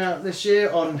 Came out this year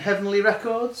on Heavenly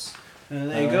Records.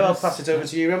 There you go, I'll pass it over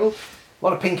to you, Rebel. A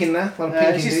lot of pink in there. A lot of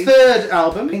pink It's his indeed. third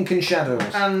album. Pink and shadows.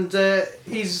 And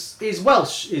he's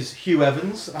Welsh, is Hugh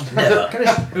Evans. Never. Can I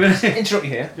just interrupt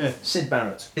you here? Yeah. Sid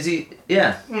Barrett. Is he?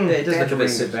 Yeah. Yeah, he does look a bit Dead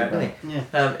simple, ring, doesn't he?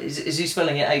 Yeah. Is he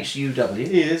spelling it H-U-W?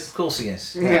 He is. Of course he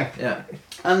is. Yeah. Yeah.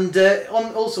 And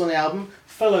also on the album,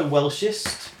 fellow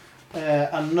Welshist,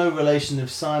 and no relation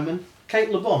of Simon, Kate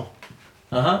Le Bon.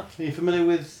 Uh-huh. Are you familiar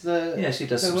with... Yeah, she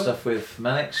does her some work? stuff with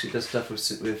Mannix. She does stuff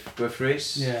with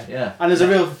Referees. Yeah. Yeah. And there's a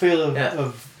real feel of, Yeah.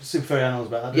 of Super Fairy Animals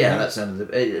about that. Yeah, doesn't that's one of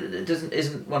the. It doesn't.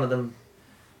 Isn't one of them?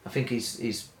 I think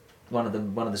he's one of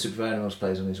them. One of the Super Animals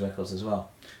plays on his records as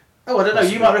well. Oh, I don't know.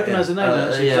 You might recognise the name.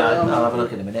 Actually, Yeah, so I'll have a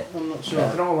look in a minute. I'm not sure.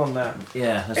 They're all on there.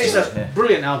 Yeah, that's It's it, a yeah.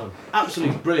 brilliant album.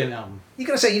 Absolutely brilliant album. You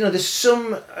got to say, there's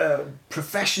some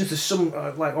professions, there's some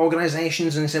like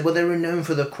organisations, and they say, well, they're renowned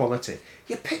for their quality.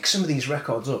 You pick some of these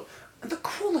records up, and the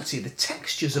quality, the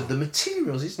textures of the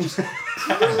materials is just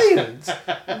brilliant.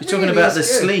 You're talking about the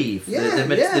sleeve, Yeah,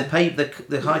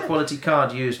 the high quality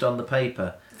card used on the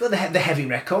paper. For the heavy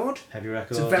record. Heavy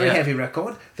record. It's a very Yeah. heavy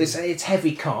record. They say it's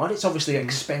heavy card. It's obviously an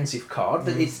expensive card,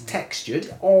 but it's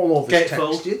textured. All over it's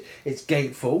Gatefold. textured. It's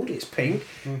gatefold. It's pink.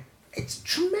 It's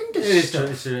tremendous It is stuff.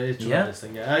 it's a Yeah. tremendous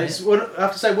thing. Yeah. And it's one, I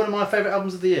have to say, one of my favourite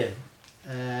albums of the year.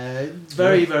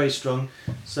 Very, very strong.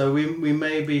 So we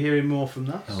may be hearing more from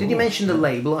that. Did you mention the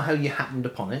label or how you happened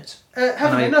upon it?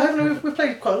 Heavenly, And Heavenly. We've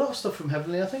played quite a lot of stuff from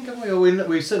Heavenly, I think, haven't we? Or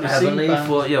we've certainly Heavenly seen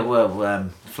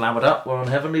bands. Flowered Up were on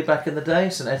Heavenly back in the day.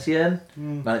 St Etienne,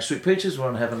 Manic Street Preachers were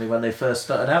on Heavenly when they first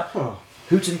started out. Oh.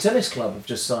 Hooton Tennis Club have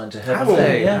just signed to Have Heavenly.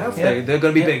 they? Yeah, Have yeah. they? They're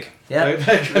going to be big. Yeah.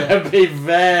 They're going to be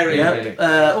very big.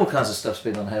 Yeah, all kinds of stuff's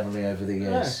been on Heavenly over the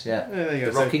years. Yeah, There you the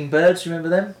go. So, Rocking Birds, you remember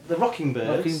them? the Rocking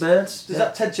Birds. Rocking Birds. Is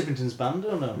that Ted Chippington's band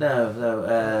or no?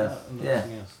 No. Yeah.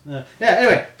 Nothing else. No. Yeah.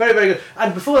 Anyway, very, very good.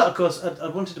 And before that, of course, I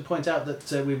wanted to point out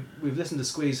that we've listened to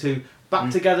Squeeze, who back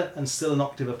together and still an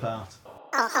octave apart.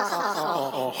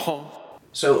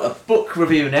 So a book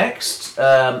review next.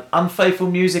 Unfaithful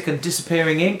Music and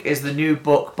Disappearing Ink is the new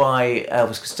book by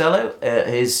Elvis Costello.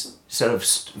 His sort of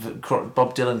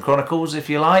Bob Dylan chronicles, if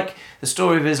you like, the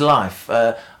story of his life.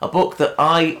 A book that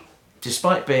I,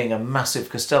 despite being a massive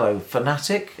Costello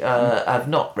fanatic, have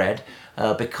not read.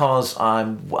 Because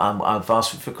I've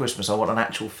asked for Christmas, I want an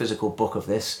actual physical book of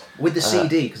this With the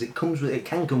CD, because it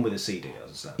can come with a CD.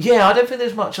 As I say. Yeah, I don't think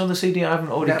there's much on the CD I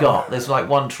haven't already No. got. There's like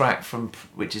one track from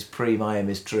which is pre My Aim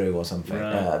Is True or something.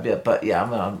 Right. I might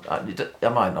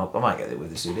get it with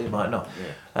the CD. I might not.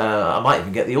 I might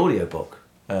even get the audiobook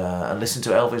and listen to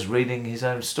Elvis reading his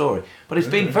own story. But it's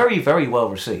been very, very well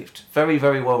received, very,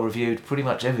 very well reviewed, pretty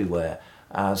much everywhere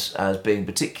as being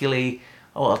particularly.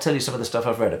 Oh, I'll tell you some of the stuff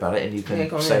I've read about it, and you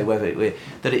can say whether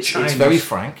that it's very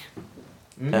frank,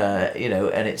 and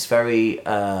it's very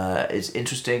it's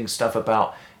interesting stuff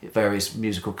about various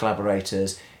musical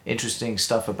collaborators, interesting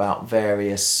stuff about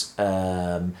various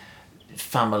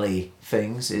family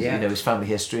things, his family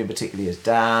history, and particularly his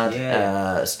dad.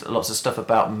 Lots of stuff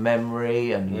about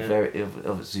memory and very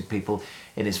obviously people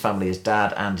in his family, his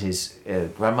dad and his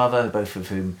grandmother, both of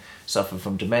whom suffered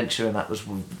from dementia, and that was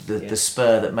the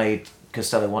spur that made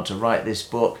Costello want to write this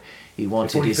book. He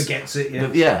wanted Before he forgets it,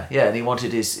 and he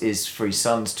wanted his three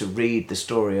sons to read the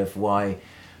story of what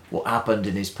happened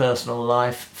in his personal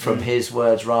life from his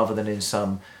words, rather than in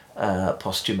some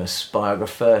posthumous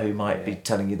biographer who might be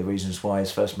telling you the reasons why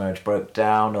his first marriage broke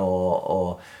down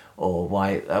or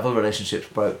why other relationships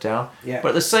broke down. Yeah. But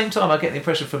at the same time, I get the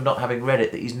impression from not having read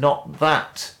it that he's not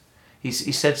that. He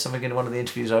said something in one of the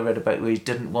interviews I read about where he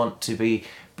didn't want to be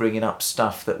bringing up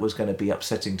stuff that was going to be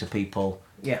upsetting to people,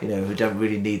 who don't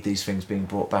really need these things being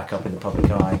brought back up in the public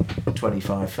eye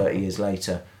 25, 30 years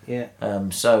later. Yeah.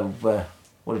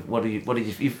 What do you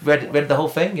you've read the whole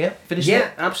thing? Yeah, finished it?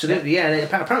 Yeah, absolutely. Yeah, and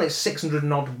apparently it's 600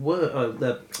 and odd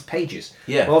pages.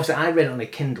 Yeah. Well, obviously I read it on a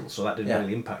Kindle, so that didn't Yeah.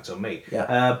 really impact on me.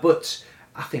 Yeah. But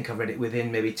I think I read it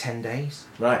within maybe 10 days.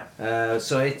 Right.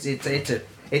 So it's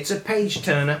It's a page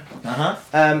turner.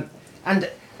 Uh-huh. And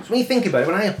when you think about it,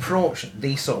 when I approach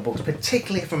these sort of books,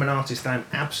 particularly from an artist that I'm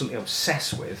absolutely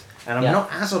obsessed with, and I'm not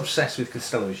as obsessed with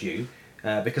Costello as you,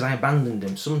 because I abandoned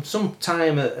him some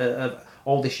time of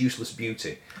all this useless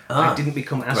beauty. I didn't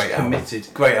become as committed.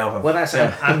 Great album. Well,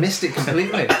 I missed it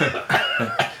completely.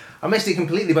 I missed it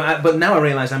completely, but now I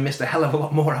realise I missed a hell of a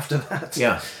lot more after that.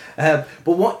 Yeah. But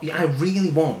what I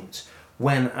really want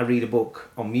when I read a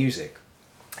book on music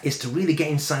is to really get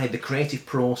inside the creative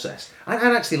process.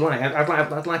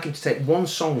 I'd like him to take one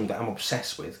song that I'm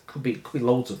obsessed with, could be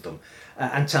loads of them,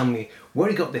 and tell me where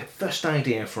he got the first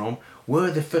idea from,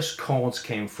 where the first chords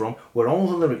came from, where all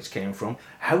the lyrics came from,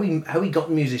 how he got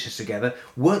the musicians together,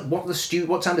 what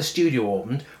time the studio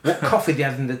opened, what coffee they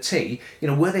had in the tea,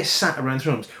 where they sat around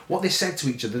the rooms, what they said to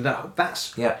each other.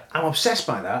 I'm obsessed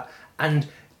by that, and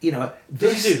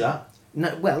Does he do that?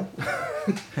 No, well,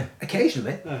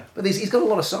 occasionally, but he's got a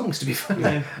lot of songs, to be fair.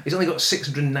 Yeah. He's only got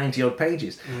 690 odd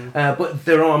pages, but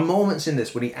there are moments in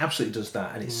this when he absolutely does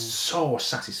that, and it's so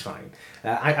satisfying.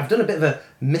 I've done a bit of a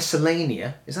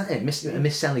miscellanea. Is that it? A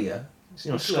miscellia.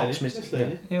 Scots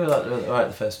miscellanea. You were right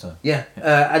the first time. Yeah,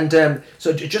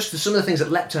 so just some of the things that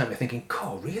leapt at me, thinking,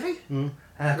 "Oh, really?"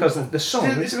 Because the song.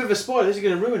 It's a bit of a spoiler. Is he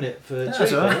going to ruin it for?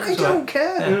 That's all right. I don't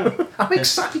care. I'm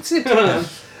excited.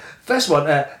 First one,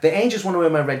 The Angels Want to Wear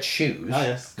My Red Shoes. Ah,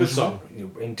 yes. Good song.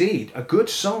 Indeed, a good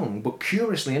song, but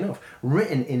curiously enough,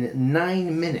 written in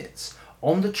 9 minutes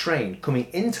on the train coming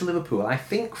into Liverpool, I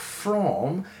think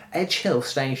from Edge Hill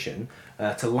Station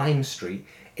to Lime Street.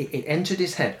 It entered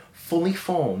his head, fully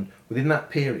formed within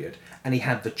that period, and he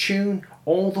had the tune,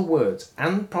 all the words,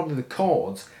 and probably the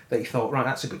chords that he thought, right,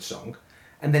 that's a good song.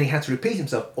 And then he had to repeat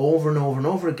himself over and over and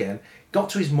over again. Got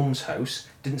to his mum's house,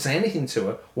 didn't say anything to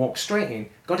her, walked straight in,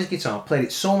 got his guitar, played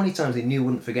it so many times he knew he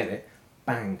wouldn't forget it.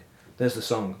 Bang, there's the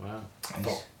song. Wow. I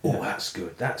thought, that's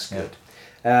good, that's good.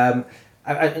 And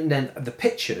then the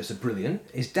pictures are brilliant.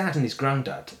 His dad and his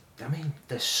granddad, I mean,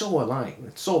 they're so alike,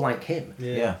 so like him.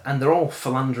 Yeah. And they're all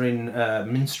philandering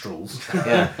minstrels,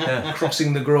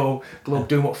 crossing the globe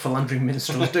doing what philandering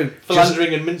minstrels do.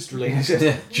 Philandering and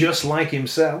minstreling. Just like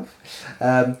himself.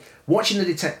 Watching The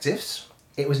Detectives,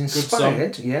 it was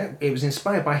inspired. Yeah, it was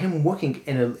inspired by him working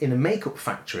in a makeup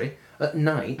factory at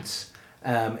night.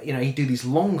 He'd do these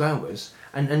long hours,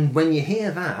 and when you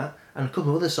hear that and a couple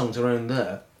of other songs around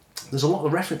there's a lot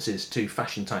of references to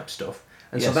fashion type stuff.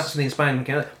 And so that's the inspiring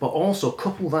kind of, but also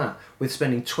couple that with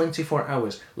spending 24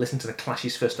 hours listening to the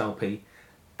Clash's first LP,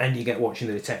 and you get Watching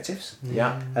The Detectives.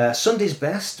 Yeah. Sunday's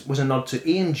Best was a nod to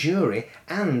Ian Dury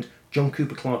and John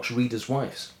Cooper Clarke's Reader's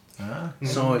Wives.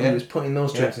 So he was putting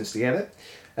those two instances together.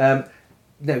 Now,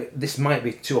 this might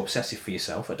be too obsessive for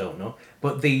yourself, I don't know,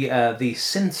 but the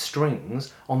synth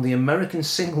strings on the American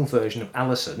single version of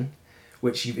Allison,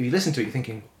 which if you listen to it, you're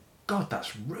thinking, God,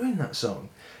 that's ruined that song.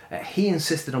 He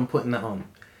insisted on putting that on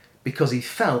because he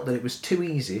felt that it was too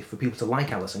easy for people to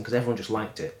like Allison because everyone just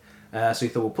liked it. So he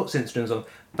thought, we'll put synth strings on,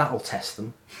 that'll test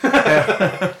them.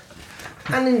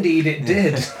 And indeed it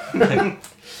did.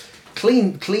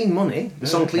 Clean Money, the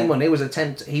song Clean Money was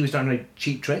he was doing a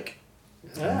Cheap Trick.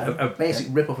 A basic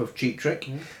rip-off of Cheap Trick.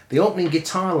 The opening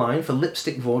guitar line for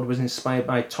Lipstick Void was inspired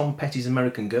by Tom Petty's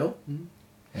American Girl.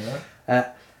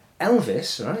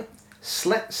 Elvis, right,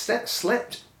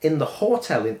 slept in the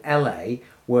hotel in LA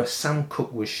where Sam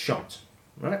Cooke was shot.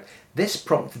 Right, this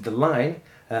prompted the line,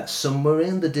 "Somewhere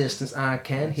in the distance I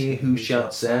can hear who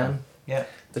shot Sam." Yeah.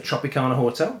 The Tropicana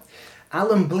Hotel.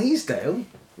 Alan Bleasdale,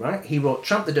 right, he wrote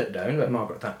Tramp the Dirt Down about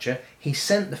Margaret Thatcher. He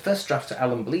sent the first draft to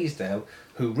Alan Bleasdale,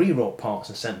 who rewrote parts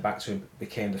and sent back to him,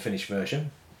 became the finished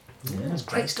version. It's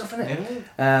great stuff, isn't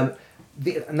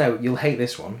it? No, you'll hate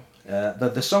this one.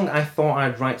 The song I Thought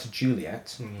I'd Write to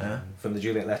Juliet, from the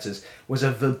Juliet Letters, was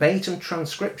a verbatim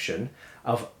transcription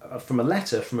from a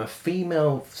letter from a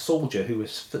female soldier who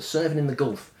was serving in the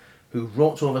Gulf, who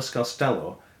wrote to Elvis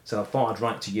Costello, said, "I thought I'd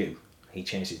write to you." He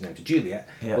changed his name to Juliet,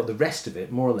 but the rest of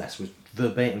it, more or less, was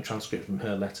verbatim transcript from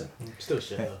her letter. Still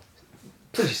shit though.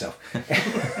 Please yourself.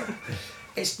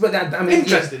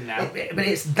 Interesting now.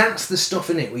 That's the stuff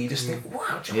in it where you just think,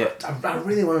 wow, I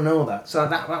really want to know that. So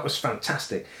that was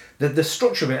fantastic. The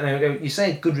structure of it, and you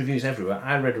say good reviews everywhere.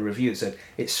 I read a review that said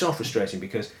it's so frustrating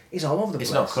because it's all over the place.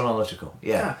 It's not chronological.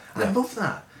 Yeah. I love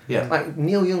that. Yeah. Like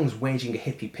Neil Young's Waging a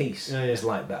Hippie Peace is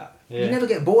like that. Yeah. You never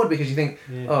get bored because you think,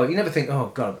 you never think,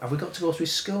 oh God, have we got to go through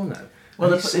school now? Well,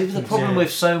 the problem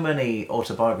with so many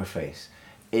autobiographies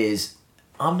is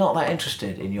I'm not that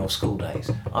interested in your school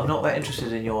days. I'm not that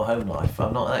interested in your home life.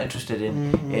 I'm not that interested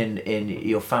in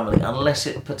your family unless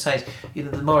it pertains. You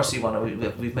know, the Morrissey one,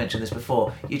 we've mentioned this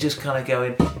before. You're just kind of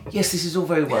going, yes, this is all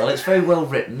very well. It's very well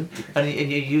written, and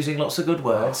you're using lots of good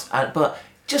words. But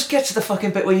just get to the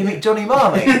fucking bit where you meet Johnny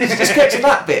Marr, mate. Just get to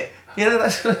that bit. You know,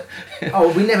 that's.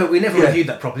 Oh, we never reviewed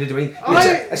that properly, did we?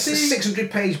 It's a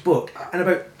 600-page book and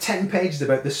about 10 pages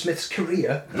about the Smiths'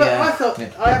 career. But Yeah. I thought,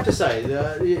 I have to say,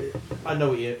 I know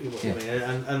what you mean,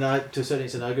 and I, to a certain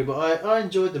extent, I agree. But I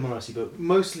enjoyed the Morrissey book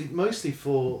mostly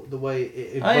for the way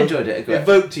it I enjoyed it.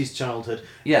 evoked his childhood.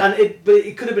 Yeah. And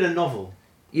it could have been a novel.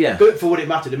 Yeah. But for what it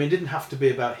mattered, I mean, it didn't have to be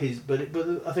about his. But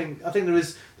I think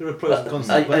there are pros and cons.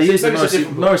 I use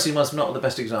the Morrissey was not the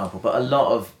best example, but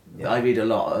I read a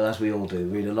lot, as we all do,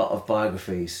 read a lot of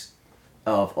biographies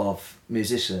of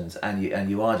musicians, and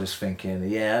you are just thinking,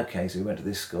 yeah, okay, so he went to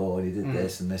this school and he did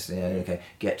this and this, yeah, okay,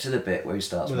 get to the bit where he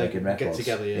starts making records.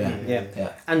 Get together,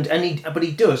 Yeah. And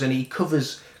he does, and he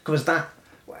covers that.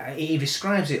 He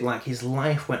describes it like his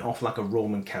life went off like a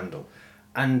Roman candle,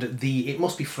 and it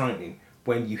must be frightening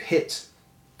when you hit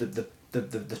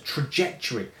the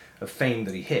trajectory of fame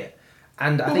that he hit.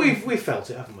 And I think we've felt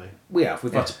it, haven't we? we have.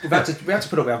 We've had to put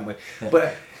up with it, haven't we? Yeah.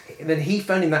 But then he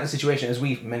found in that situation, as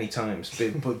we've many times,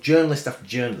 but journalist after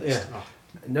journalist. Yeah.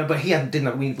 No, but he didn't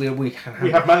have. We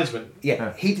have management.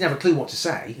 Yeah, he didn't have a clue what to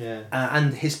say. Yeah.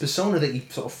 And his persona that he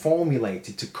sort of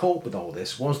formulated to cope with all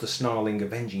this was the snarling,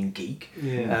 avenging geek,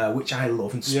 which I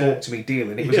love and spoke to me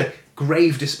dearly. And it was a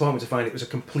grave disappointment to find it was a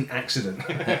complete accident,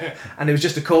 and it was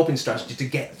just a coping strategy to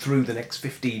get through the next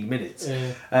 15 minutes.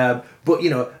 Yeah. But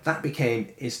that became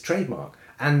his trademark,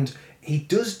 and he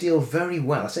does deal very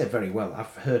well. I say very well.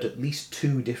 I've heard at least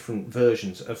 2 different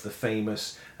versions of the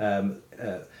famous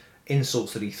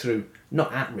insults that he threw,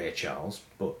 not at Ray Charles,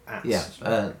 but at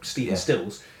Stephen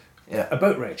Stills,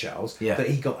 about Ray Charles, that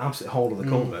he got absolute hold of the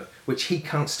culprit, which he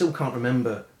still can't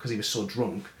remember because he was so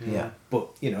drunk. Yeah. But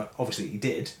obviously he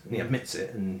did, and he admits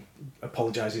it and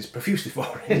apologises profusely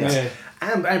for it.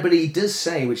 But he does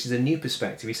say, which is a new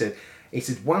perspective. He said,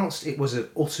 whilst it was an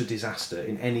utter disaster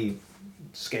in any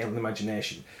scale of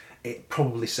imagination, it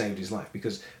probably saved his life,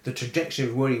 because the trajectory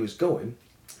of where he was going.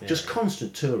 Just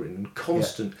constant touring and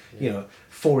constant,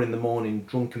 4 a.m,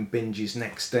 drunken binges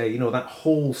next day, that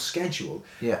whole schedule.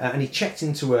 And he checked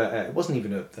into it wasn't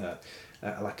even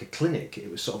like a clinic,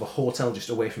 it was sort of a hotel just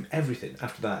away from everything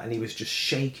after that, and he was just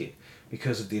shaking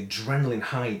because of the adrenaline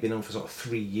high he'd been on for sort of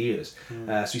 3 years.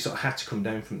 So he sort of had to come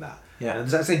down from that.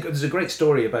 There's a great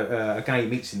story about a guy he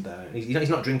meets in there. He's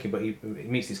not drinking, but he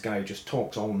meets this guy who just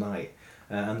talks all night.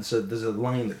 And so there's a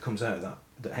line that comes out of that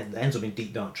ends up in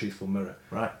Deep Dark Truthful Mirror.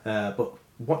 Right. But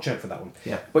watch out for that one.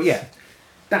 Yeah. But yeah,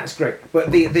 that's great.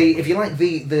 But the if you like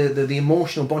the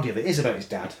emotional body of it is about his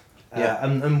dad.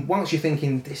 And whilst you're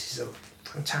thinking this is a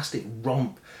fantastic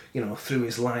romp, through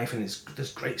his life, and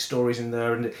there's great stories in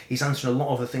there, and he's answering a lot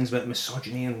of the things about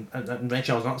misogyny and Ray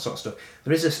Charles and that sort of stuff.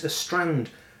 There is a strand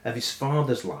of his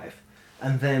father's life,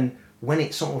 and then when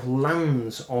it sort of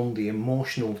lands on the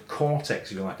emotional cortex,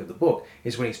 if you like, of the book,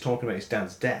 is when he's talking about his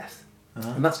dad's death.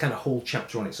 And that's kind of a whole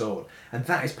chapter on its own. And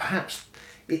that is perhaps,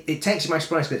 it takes you by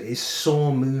surprise because it is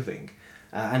so moving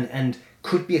and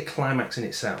could be a climax in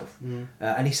itself.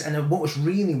 And what was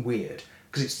really weird,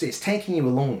 because it's taking you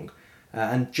along,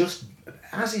 and just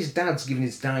as his dad's giving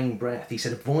his dying breath, he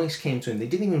said a voice came to him they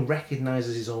didn't even recognise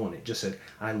as his own. It just said,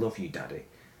 "I love you, Daddy."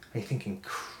 And you're thinking,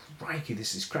 crikey,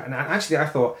 this is crap. And actually I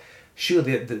thought, sure,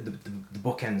 the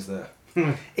book ends there.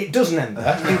 It doesn't end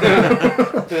there.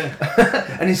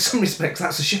 And in some respects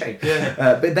that's a shame.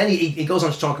 But then he goes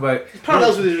on to talk about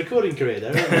parallels with his recording career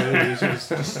there, aren't there? He's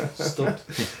just stumped.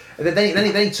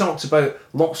 Then he talks about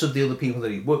lots of the other people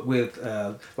that he worked with,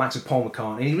 likes of Paul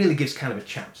McCartney, and he really gives kind of a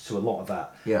chapter to a lot of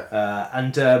that.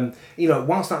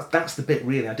 Whilst that's the bit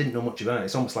really I didn't know much about it,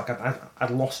 it's almost like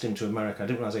I'd lost him to America. I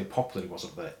didn't realise how popular he was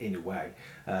up there in a way,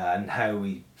 and how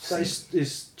he... So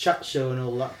his chat show and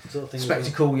all that sort of thing.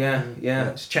 Spectacle,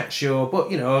 it's a chat show, but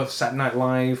Saturday Night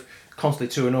Live, constantly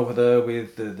touring over there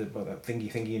with the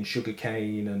Thingy and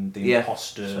Sugarcane and the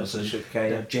Imposters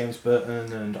and James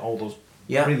Burton and all those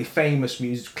really famous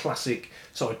music, classic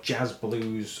sort of jazz,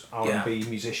 blues, R&B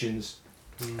musicians,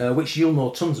 which you'll know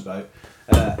tons about.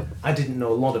 I didn't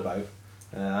know a lot about.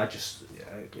 I just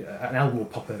an album will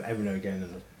pop up every now and again,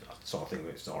 and I sort of think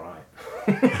it's all right.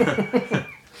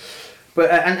 But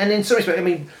and in some respect, I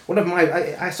mean, one of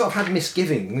my I sort of had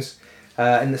misgivings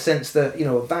in the sense that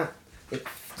that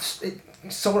it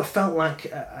sort of felt like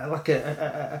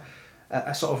a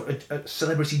a sort of a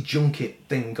celebrity junket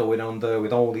thing going on there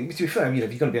with all the. To be fair, if you're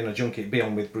going to be on a junket, be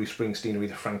on with Bruce Springsteen,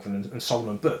 Aretha Franklin, and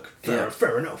Solomon Burke.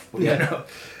 Fair enough. But,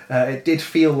 it did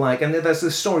feel like, and there's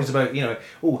the stories about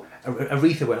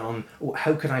Aretha went on. Oh,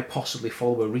 how could I possibly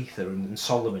follow Aretha and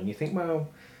Solomon? You think, well,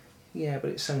 yeah,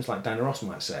 but it sounds like Diana Ross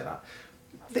might say that.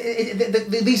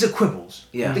 These are quibbles.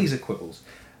 Yeah. These are quibbles.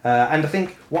 And I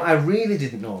think what I really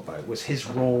didn't know about was his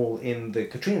role in the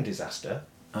Katrina disaster.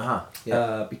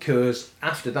 Because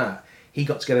after that, he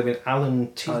got together with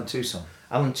Alan Tucson,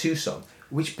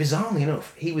 which bizarrely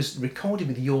enough, he was recorded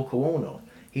with Yoko Ono.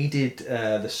 He did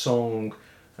the song,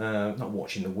 not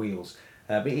Watching the Wheels,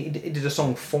 but he did a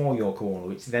song for Yoko Ono,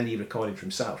 which then he recorded for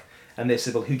himself. And they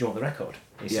said, well, who do you want the record?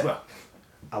 And he said, well,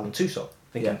 Alan Tucson.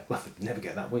 Thinking, well, I'd never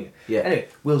get that, will you? Yeah. Anyway,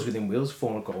 Wheels Within Wheels,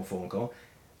 phone call.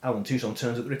 Alan Tucson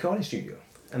turns up at the recording studio,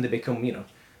 and they become,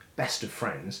 best of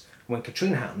friends. When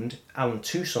Katrina happened, Alan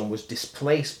Tucson was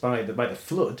displaced by the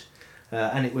flood,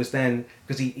 and it was then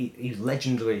because he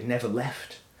legendarily never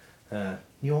left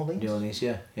New Orleans. New Orleans,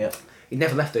 yeah. He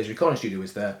never left there. His recording studio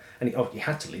was there, and he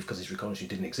had to leave because his recording studio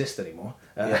didn't exist anymore.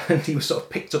 And he was sort of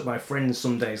picked up by friends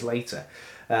some days later,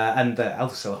 and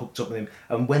Alcacel hooked up with him.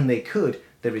 And when they could,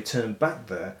 they returned back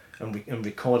there and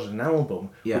recorded an album,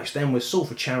 which then was sold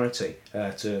for charity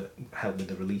to help with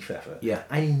the relief effort. Yeah,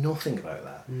 I knew nothing about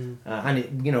that, and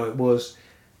it was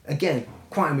again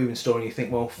quite a moving story. And you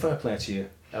think, well, fair play to you,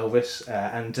 Elvis,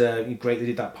 and great they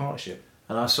did that partnership.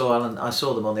 And I saw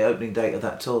them on the opening date of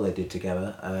that tour they did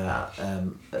together,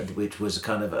 which was a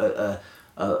kind of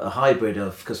a hybrid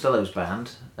of Costello's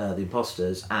band, the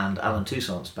Imposters, and Alan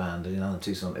Toussaint's band. And Alan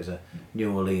Toussaint is a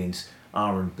New Orleans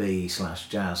R&B /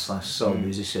 jazz / soul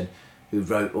musician who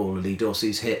wrote all of Lee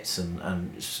Dorsey's hits and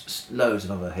loads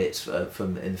of other hits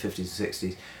from in the 50s and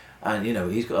 60s. And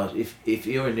he's got, if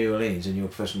you're in New Orleans and you're a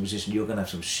professional musician, you're going to have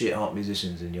some shit hot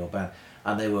musicians in your band.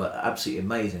 And they were absolutely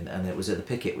amazing. And it was at the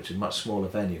Picket, which is a much smaller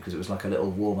venue because it was like a little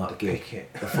warm up gig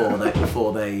before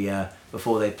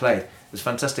they played. It was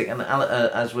fantastic. And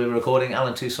as we were recording,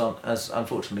 Alan Toussaint has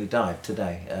unfortunately died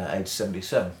today, aged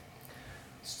 77.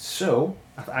 So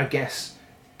I guess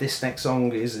this next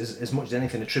song is as much as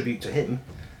anything a tribute to him.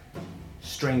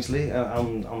 Strangely,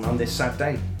 on this sad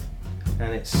day,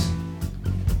 and it's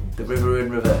The River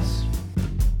in Reverse.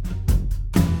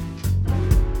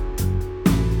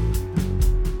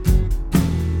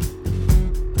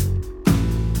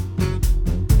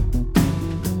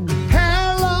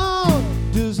 How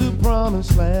long does the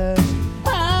promise last?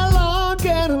 How long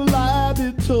can a lie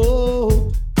be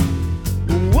told?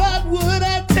 What would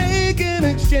I take in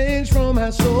exchange for my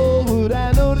soul? Would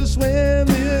I notice when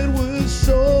it was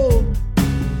sold?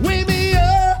 Wake me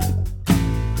up,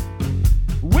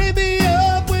 wake me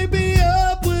up, wake me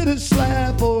up with a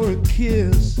slap or a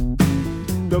kiss.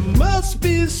 There must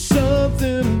be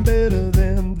something better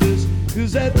than this,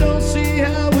 'cause I don't see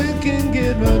how it can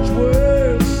get much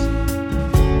worse.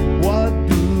 What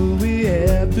do we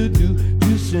have to do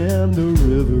to send the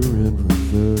river in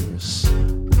reverse?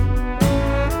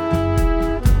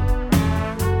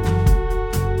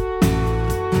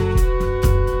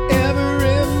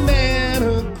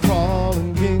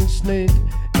 Snake.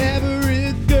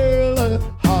 Every girl a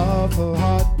half a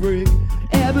heartbreak.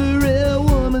 Every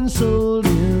woman sold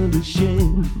into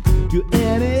shame. To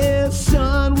any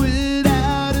son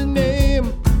without a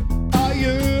name. Are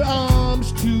your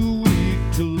arms too weak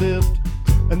to lift?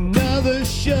 Another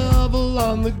shovel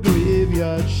on the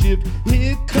graveyard shift.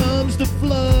 Here comes the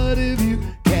flood if you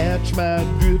catch my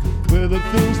drift. Where the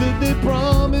things that they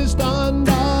promised are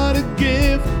not a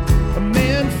gift. A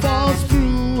man falls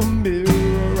through a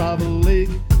mirror of a lake.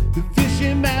 The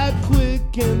fishing out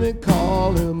quick and they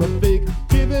call him a fake.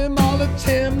 Give him all the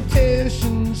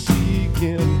temptations he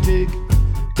can take.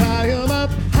 Tie him up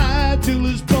high till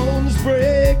his bones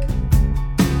break.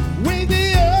 Wake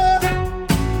me up,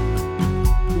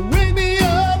 wake me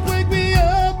up, wake me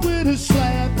up with a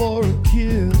slap or a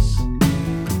kiss.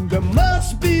 There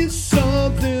must be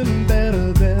something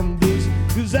better than this,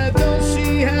 'cause I don't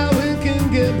see how it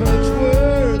can get much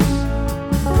worse.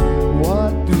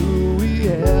 What do we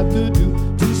have to do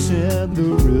to send the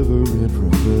river in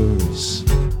reverse?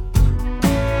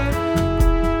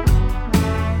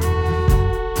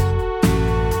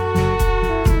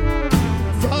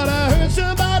 Thought I heard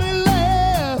somebody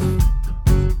laugh.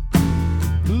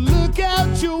 Look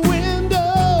out your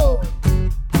window.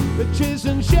 They're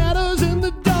chasing shadows in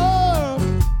the dark.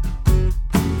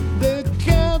 They're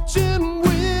counting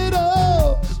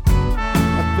widows.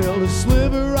 I felt a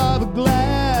sliver of a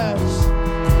glass.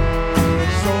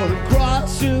 Saw the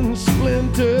crossing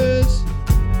splinters.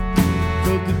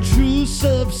 Felt the truce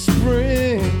of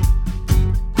spring.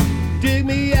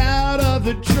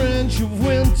 the trench of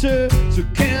winter. So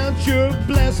count your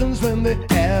blessings when they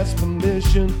ask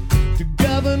permission to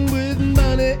govern with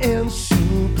money and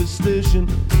superstition.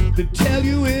 They tell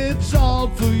you it's all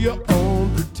for your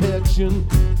own protection,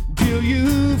 till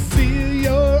you feel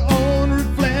your own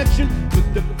reflection.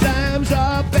 But the times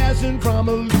are passing from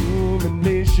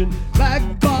illumination,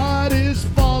 like bodies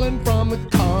falling from a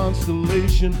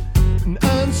constellation. An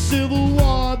uncivil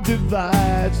war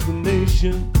divides the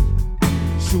nation.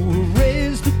 So we'll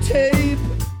raise the tape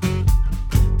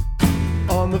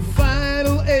on the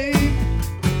final ape,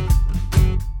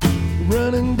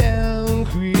 running down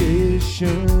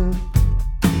creation,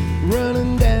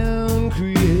 running down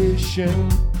creation.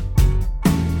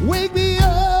 Wake me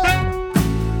up,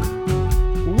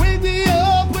 wake me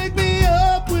up, wake me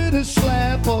up with a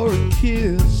slap or a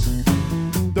kiss.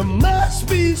 There must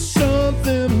be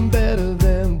something better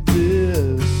than this.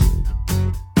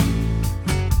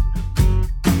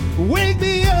 Wake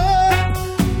me up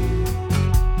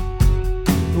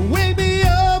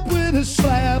with a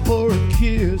slap or a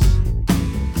kiss.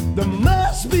 There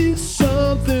must be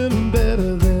something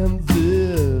better than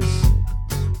this.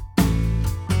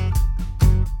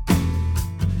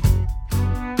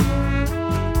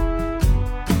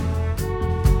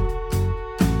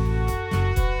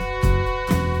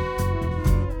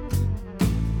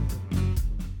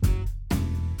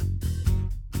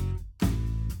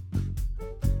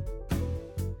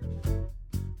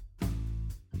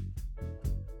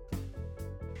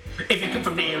 If you come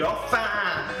from near or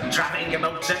far, driving a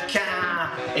motor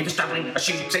car, if you're struggling a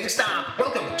shooting star,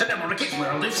 welcome to Rebel Ricketts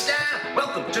World of Star.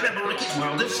 Welcome to Rebel Ricketts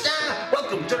World of Star.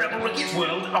 Welcome to Rebel Ricketts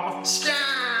World of Star.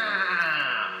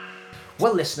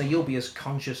 Well, listener, you'll be as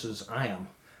conscious as I am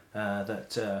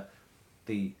that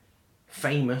the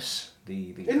famous,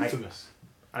 the Infamous.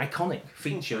 iconic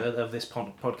feature of this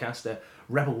podcast,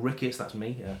 Rebel Ricketts, that's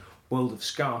me, World of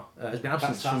Scar, has been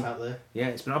absent That's from out there. yeah,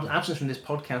 it's been absent from this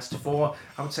podcast for,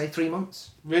 I would say, 3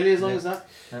 months. Really, as long as that?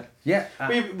 Yeah,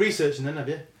 Were you researching then, have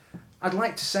you? I'd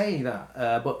like to say that, but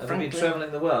Have you frankly, been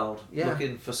travelling the world Yeah.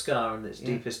 looking for Scar in its Yeah.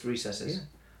 deepest recesses?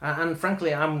 and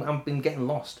frankly, I've been getting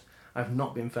lost. I've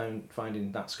not been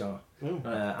finding that scar.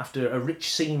 After a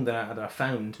rich scene that I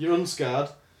found, You're unscarred.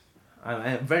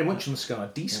 I'm very much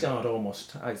unscarred, de-scarred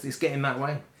almost. It's getting that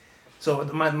way. So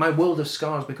my world of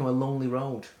Scar has become a lonely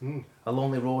road. A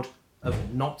lonely road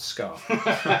of not Scar.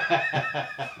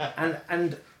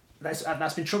 and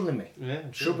that's been troubling me. Yeah,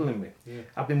 troubling me. Yeah.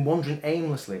 I've been wandering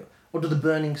aimlessly under the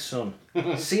burning sun,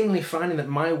 seemingly finding that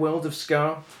my world of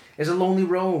Scar is a lonely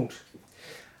road.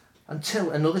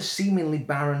 Until another seemingly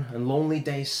barren and lonely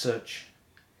day's search.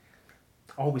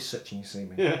 Always searching, you see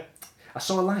me. Yeah. I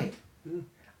saw a light, and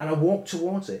I walked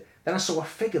towards it. Then I saw a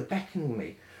figure beckoning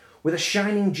me with a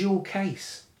shining jewel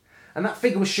case. And that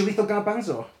figure was Sharito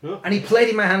Garbanzo. Yeah. And he played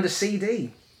in my hand a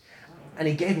CD. And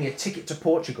he gave me a ticket to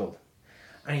Portugal.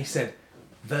 And he said,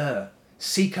 "There,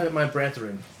 seek out my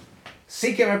brethren.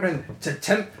 Seek out my brethren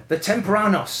to the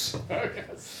Temperanos."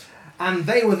 And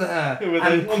they were there.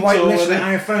 And quite literally,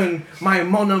 I found my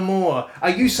mon amour. Are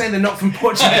you saying they're not from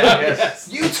Portugal? Yes.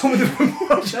 You told me they're from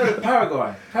Portugal. No,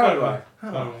 Paraguay.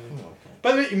 Oh.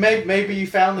 By the way, maybe you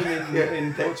found them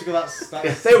in Portugal.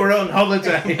 That's... They were on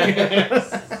holiday.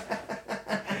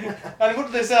 And what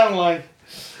did they sound like?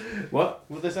 What?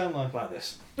 What did they sound like? Like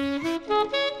this.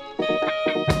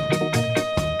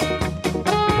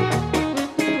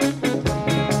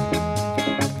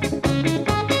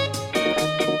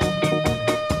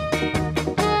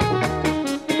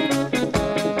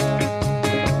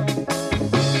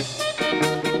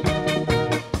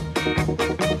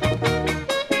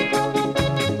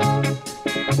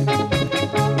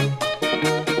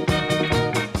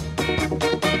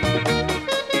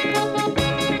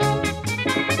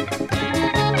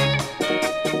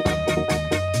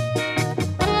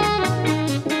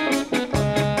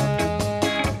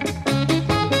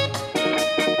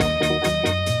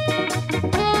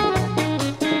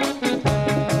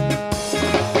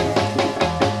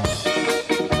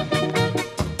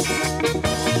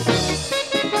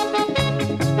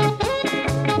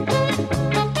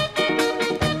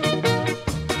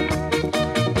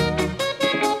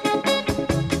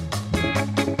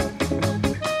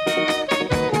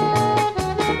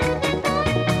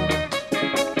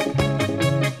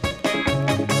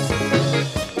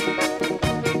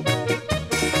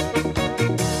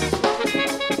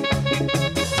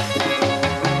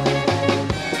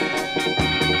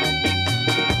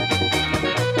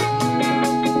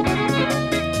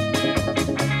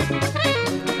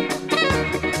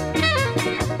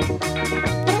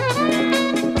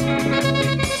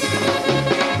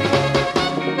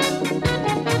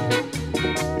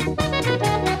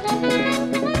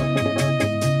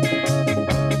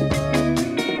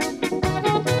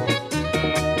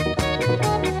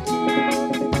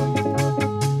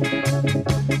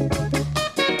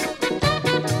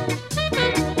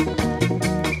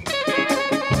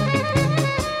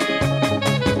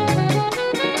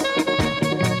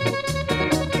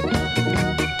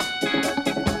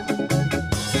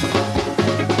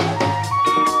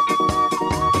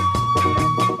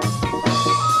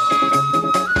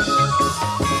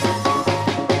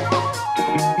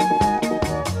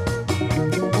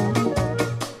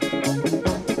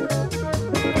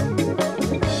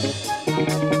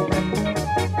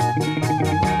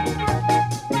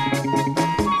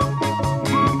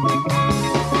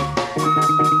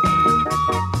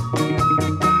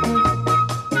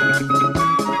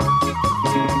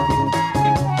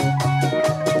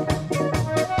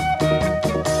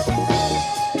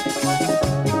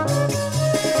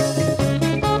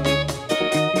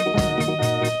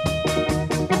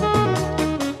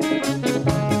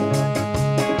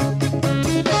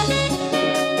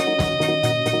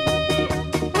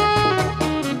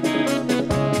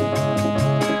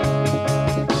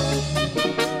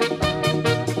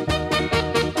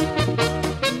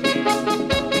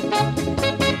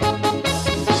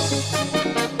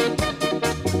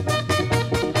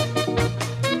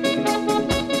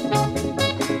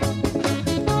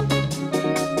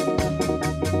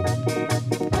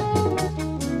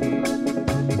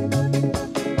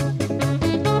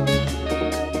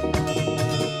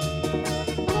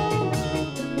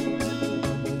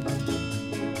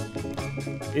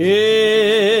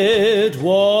 It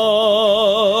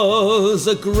was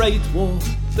a great war,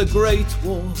 the great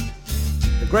war,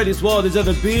 the greatest war there's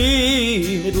ever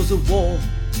been. It was a war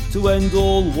to end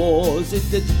all wars. It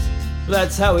didn't,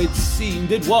 that's how it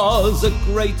seemed. It was a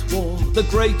great war, the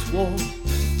great war,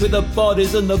 with the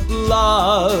bodies and the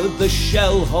blood, the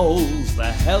shell holes,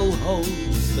 the hell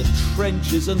holes, the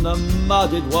trenches and the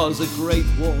mud. It was a great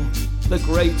war, the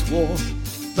great war,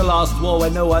 the last war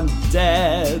where no one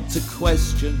dared to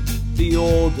question the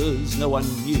orders. No one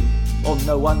knew or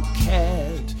no one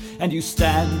cared. And you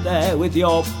stand there with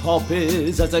your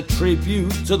poppies as a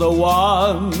tribute to the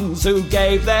ones who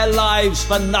gave their lives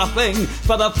for nothing,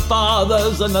 for the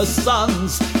fathers and the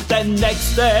sons. Then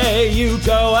next day you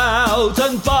go out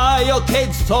and buy your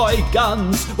kids toy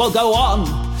guns. Well, go on,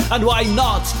 and why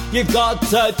not? You've got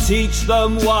to teach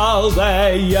them while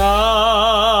they're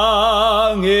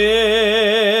young.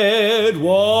 It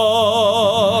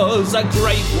was a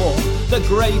great war, the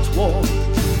great war,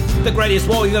 the greatest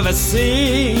war we've ever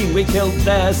seen. We killed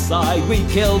their side, we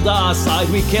killed our side,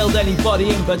 we killed anybody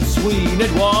in between.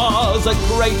 It was a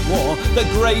great war, the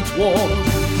great war,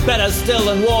 better still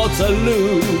than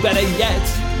Waterloo, better yet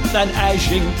than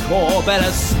Agincourt,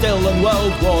 better still than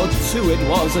World War II. It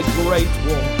was a great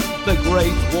war, the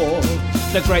great war,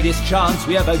 the greatest chance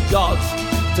we ever got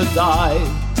to die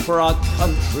for our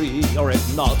country, or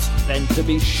if not, then to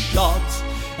be shot.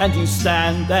 And you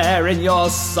stand there in your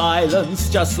silence,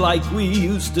 just like we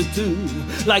used to do,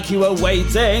 like you were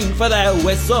waiting for their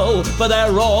whistle, for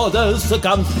their orders to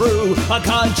come through.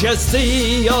 Can't you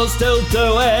see you're still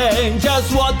doing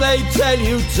just what they tell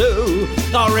you to?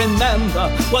 Or remember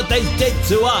what they did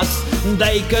to us,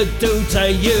 they could do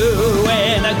to you.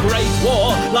 In a great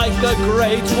war, like the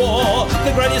Great War,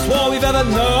 the greatest war we've ever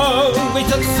known, we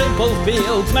took simple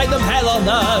fields, made them hell on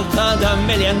earth, turned 1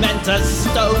 million men to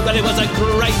stone. But it was a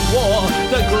great war,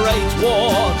 the Great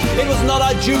War. It was not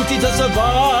our duty to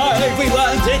survive. We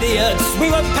weren't idiots, we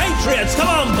were patriots. Come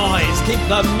on, boys, keep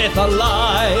the myth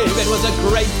alive. It was a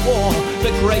great war,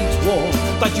 the Great War.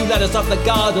 But you led us up the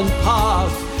garden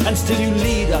path, and still you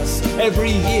lead us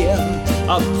every year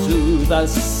up to the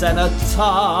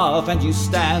cenotaph. And you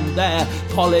stand there,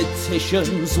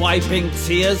 politicians, wiping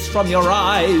tears from your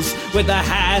eyes with the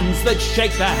hands that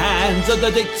shake the hands of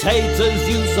the dictators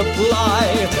you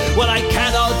supply. Well, I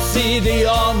cannot see the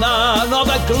honor, nor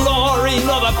the glory,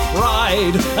 nor the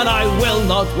pride, and I will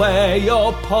not wear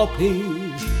your poppy,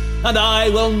 and I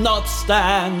will not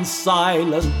stand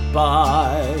silent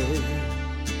by.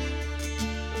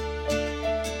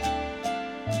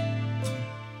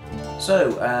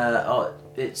 So,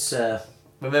 it's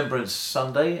Remembrance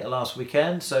Sunday last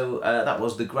weekend, so that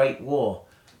was The Great War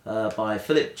by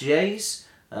Philip Jays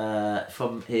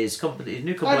from his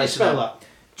new compilation. How do you spell that?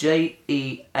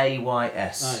 Jeays. Oh,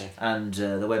 yeah. And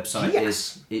the website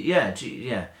is...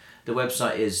 The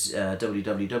website is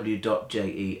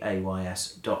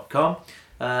www.jeays.com.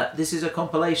 This is a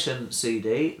compilation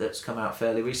CD that's come out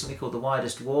fairly recently called The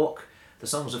Widest Walk, The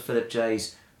Songs of Philip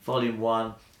Jays, Volume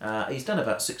 1. He's done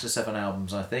about 6 or 7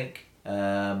 albums, I think.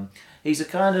 He's a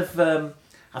kind of...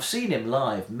 I've seen him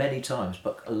live many times,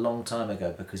 but a long time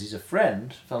ago, because he's a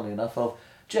friend, funnily enough, of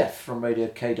Jeff from Radio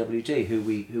KWG,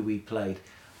 who we played.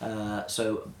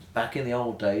 So back in the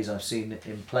old days, I've seen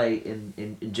him play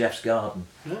in Jeff's garden,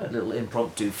 little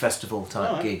impromptu festival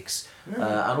type gigs,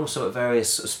 and also at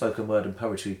various spoken word and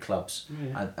poetry clubs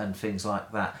and things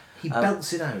like that. He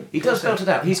belts it out. He does belt it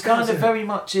out. He's kind of very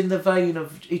much in the vein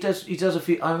of he does a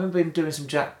few. I remember him doing some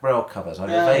Jack Brel covers. I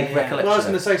have a vague recollection. Well, I was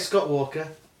going to say Scott Walker.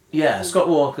 Yeah, Scott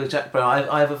Walker, Jack Brel.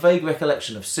 I have a vague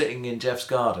recollection of sitting in Jeff's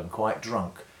garden, quite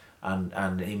drunk,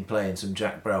 and him playing some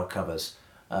Jack Brel covers.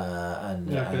 So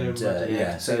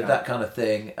that kind of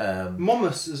thing.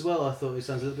 Momus as well. I thought he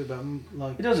sounds a little bit about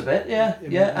like. He does a bit, yeah.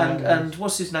 And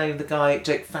what's his name? The guy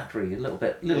Jake Thackeray, a little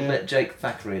bit Jake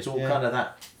Thackeray. It's all kind of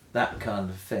that kind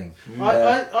of thing.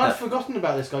 I'd forgotten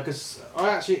about this guy because I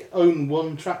actually own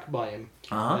one track by him.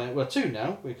 Well, 2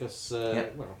 now because I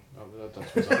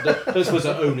don't suppose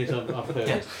I own it. I've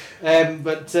heard it.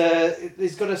 But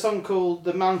he's got a song called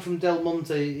 "The Man from Del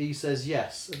Monte." He says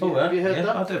yes. Have you heard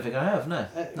that? I don't think I have. No.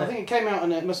 I think it came out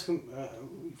and it must have come,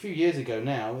 a few years ago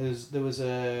now. There was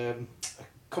a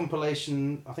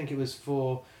compilation. I think it was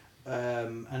for. A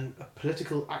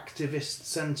political activist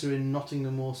centre in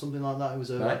Nottingham or something like that. It was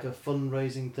like a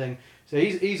fundraising thing. So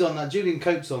he's on that. Julian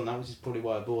Coates on that, which is probably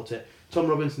why I bought it. Tom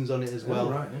Robinson's on it as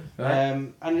well.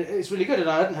 And it's really good. And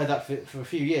I hadn't heard that for a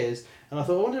few years. And I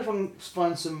thought, I wonder if I can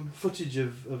find some footage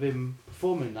of him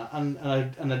performing that. And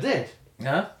I did.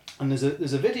 Yeah. And there's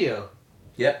a video.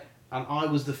 Yep. and I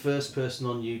was the first person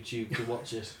on YouTube to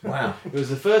watch it. Wow. It was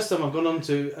the first time I've gone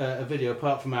onto a video,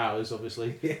 apart from ours,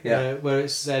 obviously, Yeah. where it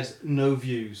said no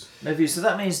views. No views. So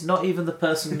that means not even the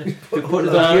person who put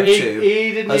it No, on he YouTube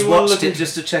didn't has even look watched at- it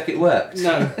just to check it worked.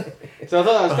 No. So I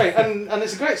thought that was great, and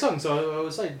it's a great song. So I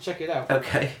would say check it out.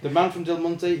 Okay. The man from Del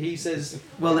Monte, he says.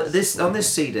 Well, on this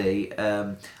CD,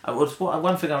 one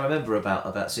thing I remember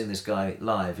about seeing this guy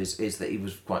live is that he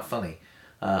was quite funny.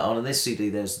 On this CD,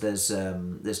 there's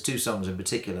two songs in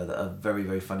particular that are very,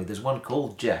 very funny. There's one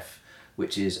called Jeff,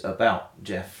 which is about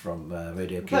Jeff from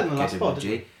Radio played them on the last pod,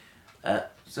 KWG.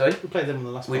 Sorry, We played them on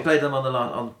the last. we pod. played them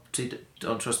on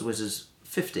Trust the Wizards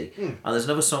 50, and there's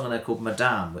another song on there called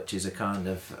Madame, which is a kind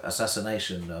of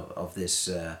assassination of this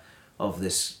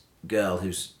girl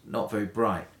who's not very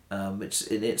bright. Which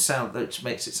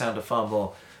makes it sound a far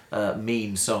more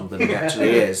mean song than it actually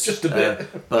is. Just a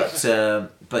bit.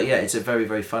 But yeah, it's a very,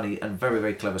 very funny and very,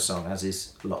 very clever song, as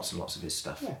is lots and lots of his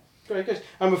stuff. Yeah, very good.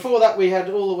 And before that, we had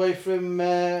all the way from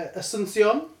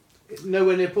Asuncion,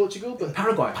 nowhere near Portugal, but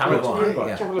Paraguay. Paraguay, Paraguay.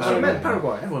 yeah. Capital I meant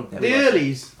Paraguay. Paraguay. Everyone. The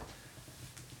earlies.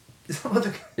 Is that what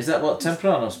the- Is that what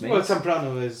Tempranos means? Well,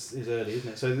 Temprano is early,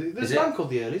 isn't it? So there's Is a it? band called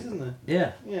the Earlies, isn't there?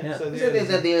 Yeah. Yeah. So the Is it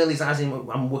Earlies. the earlies as in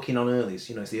I'm working on earlies,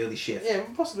 you know, it's the early shift. Yeah,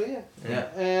 possibly. Yeah.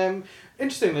 Yeah.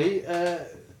 Interestingly,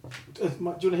 do you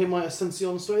want to hear my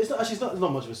Asuncion story? It's not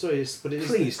much of a story, but it is.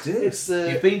 Please do. It's.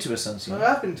 You've been to Asuncion? I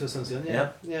have been to Asuncion. Yeah.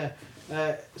 Yeah.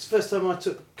 It's the first time I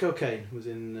took cocaine. Was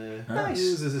in. Nice.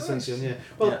 It was Asuncion. Yeah.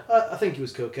 Well, Yeah. I think it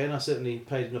was cocaine. I certainly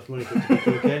paid enough money for it to be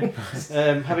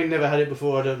cocaine. Having never had it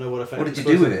before, I don't know what effect. What did you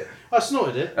it's do with supposed it? to- I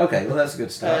snorted it. Okay, well that's a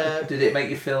good start. Uh, Did it make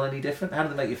you feel any different? How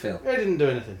did it make you feel? It didn't do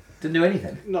anything. Didn't do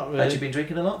anything. Not really. Had you been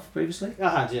drinking a lot previously?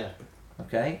 I had, yeah.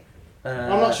 Okay.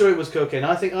 I'm not sure it was cocaine.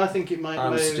 I think it might. I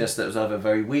would may- suggest that it was either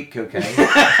very weak cocaine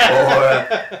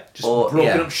or Just or broken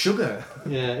yeah. up sugar.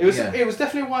 Yeah, it was. Yeah. It was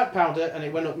definitely white powder, and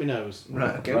it went up my nose.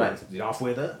 Right, okay, Right. right. You're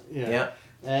halfway there. Yeah.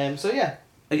 Yeah. So yeah.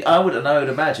 I would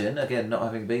imagine, again, not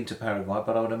having been to Paraguay,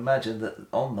 but I would imagine that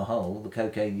on the whole, the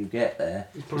cocaine you get there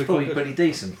is probably probably quite pretty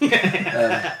decent.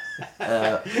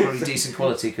 Probably decent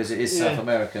quality because it is South Yeah.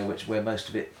 America, where most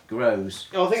of it grows.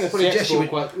 Oh, I think they probably Suggest you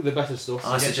export quite the better stuff.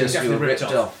 I Yes, suggest you you were definitely ripped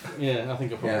ripped off. Yeah, I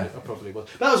think I Yeah. probably was.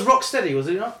 That was Rocksteady, was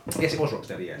it not? Yes, it was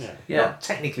Rocksteady, yes. Yeah. Yeah. Not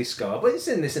technically Scar, but it's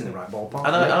in the right ballpark.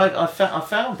 And I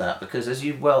found that because, as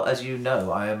you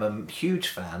know, I am a huge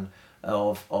fan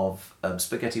of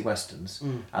spaghetti westerns,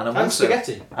 and I'm And also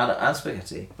spaghetti. and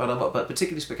spaghetti, but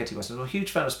particularly spaghetti westerns. I'm a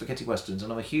huge fan of spaghetti westerns,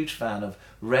 and I'm a huge fan of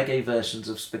reggae versions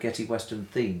of spaghetti western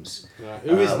themes, Right.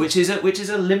 Who isn't? which is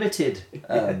a limited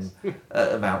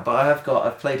amount. But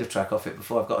I've played a track off it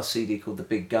before. I've got a CD called The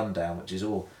Big Gun Down, which is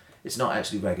all. It's not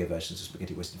actually reggae versions of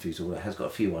spaghetti western themes, although it has got a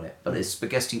few on it. But it's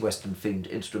spaghetti western themed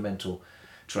instrumental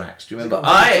tracks. Do you remember?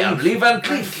 I am Lee Van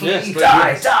Cleef. Yes, Die,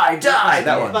 brilliant. die, die.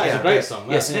 That one. That is yeah. a great song.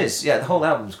 Yes, that, it is. Yeah, the whole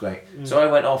album's great. So I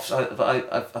went off.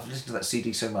 I've listened to that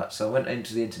CD so much, so I went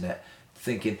into the internet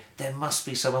thinking there must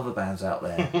be some other bands out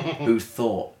there who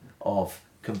thought of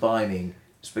combining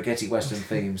spaghetti western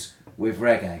themes with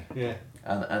reggae. Yeah.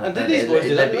 And did these boys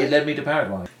do that, it led me to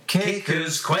Paraguay.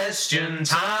 Kickers question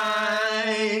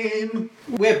time.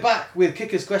 We're back with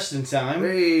Kicker's Question Time.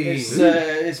 Hey.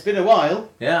 It's been a while,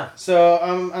 Yeah. so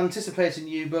I'm anticipating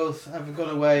you both have gone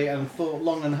away and thought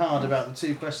long and hard about the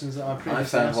two questions that I I previously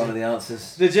found asked one you. of the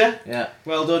answers. Did you? Yeah.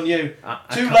 Well done, you. I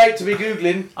Too can't- late to be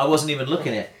googling. I wasn't even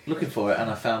looking for it, and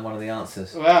I found one of the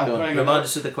answers. Wow, Go on, very good. remind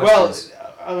us of the Well, questions.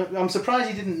 I'm surprised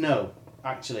you didn't know,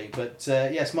 actually. But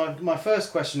yes, my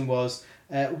first question was,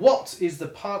 what is the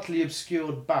partly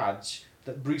obscured badge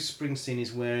that Bruce Springsteen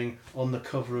is wearing on the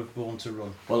cover of Born to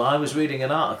Run? Well, I was reading an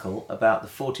article about the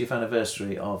 40th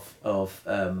anniversary of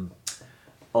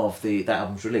that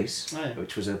album's release, Oh, yeah.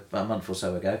 which was a month or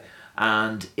so ago,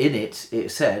 and in it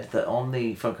said that on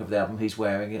the front cover of the album he's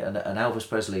wearing an Elvis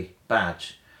Presley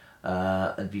badge,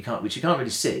 and which you can't really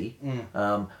see.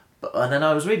 And then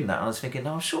I was reading that and I was thinking,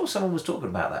 no, I'm sure someone was talking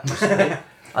about that recently.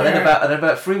 and then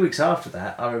about 3 weeks after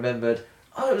that, I remembered.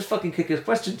 Oh, it was fucking Kicker's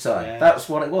Question Time. Yeah. That's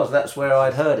what it was. That's where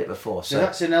I'd heard it before. So So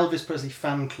that's an Elvis Presley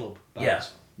fan club badge.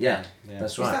 yeah, Yeah.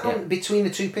 that's Is right. that yeah. on between the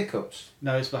two pickups?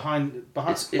 No, it's behind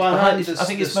It's behind I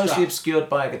think it's mostly obscured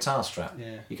by a guitar strap.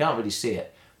 Yeah. You can't really see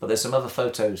it, but there's some other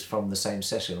photos from the same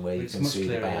session where you It's can much see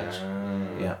the clearer,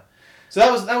 badge. Yeah. So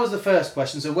that was the first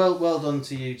question. So well done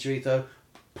to you, Chirito.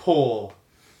 Poor.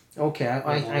 Okay,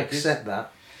 I accept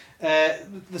that.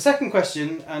 The second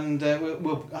question, and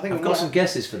we'll I think I've we got might some have-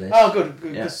 guesses for this. Oh, good.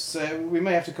 Yeah. Because we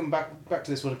may have to come back to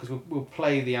this one because we'll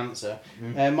play the answer.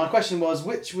 My question was,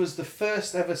 which was the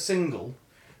first ever single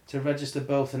to register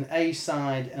both an A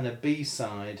side and a B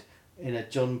side in a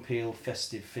John Peel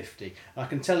festive 50? I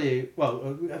can tell you.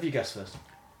 Well, have you guessed first?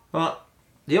 Well,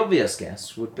 the obvious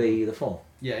guess would be the 4.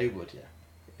 Yeah, it would.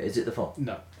 Yeah. Is it the 4?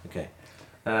 No. Okay.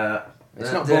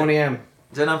 It's not Boney M.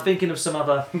 Then I'm thinking of some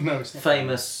other No, it's not.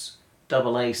 famous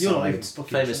double A You're not even side,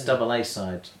 fucking famous sure. double A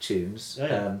side tunes.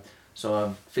 Yeah. So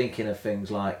I'm thinking of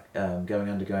things like "Going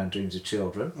Underground, Dreams of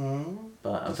Children," but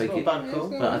I'm That's thinking, not a bad call.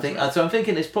 but I think so. I'm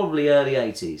thinking it's probably early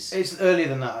 '80s. It's earlier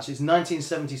than that. Actually, it's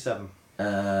 1977.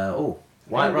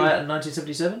 White Riot in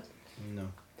 1977. No.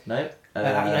 No.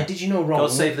 Did you know wrong?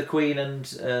 God Save the Queen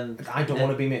and I don't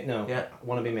want to be me. No. Yeah. I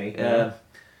want to be me.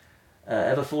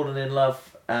 Ever Fallen in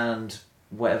Love and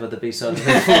whatever the B-side of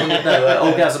Ever Fallen in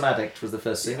Orgasm Addict was the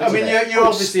first single. I mean, you're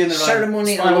obviously in the right.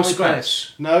 Ceremony Spinal on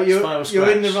Scratch. No, Spinal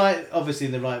you're in the Scratch. right. Obviously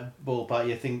in the right ballpark.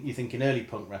 You're thinking early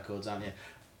punk records, aren't you?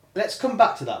 Let's come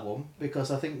back to that one because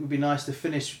I think it would be nice to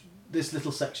finish this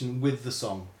little section with the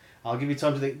song. I'll give you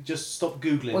time to think. Just stop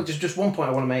googling. Well, just one point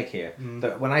I want to make here.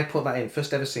 That when I put that in,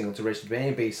 first ever single to register A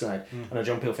and B side on a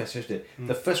John Peel Fest 50,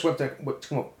 the first website to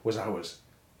come up was ours.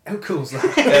 How cool is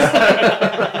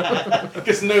that?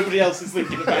 Because nobody else is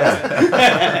thinking about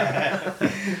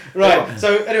it. Right,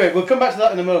 so anyway, we'll come back to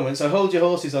that in a moment, so hold your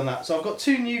horses on that. So I've got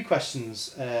 2 new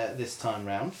questions this time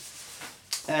round.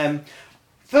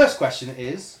 First question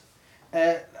is,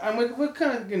 and we're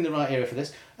kind of in the right era for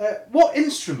this, what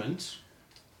instrument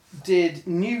did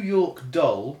New York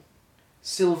Doll,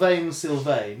 Sylvain,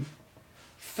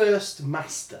 first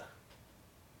master?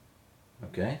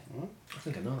 Okay. I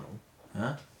think I know that one.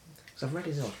 Huh? Because I've read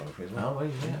his autobiography as well. Oh, well,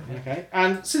 yeah. Okay,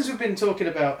 and since we've been talking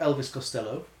about Elvis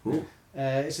Costello, Ooh.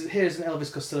 here's an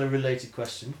Elvis Costello related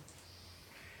question.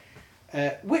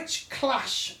 Which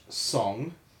Clash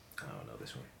song Oh, no,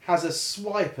 this one. has a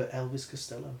swipe at Elvis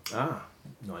Costello? Ah,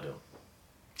 no, I don't.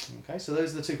 Okay, so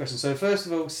those are the 2 questions. So first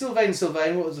of all, Sylvain,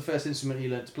 what was the first instrument you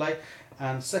learned to play?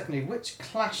 And secondly, which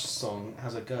Clash song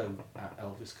has a go at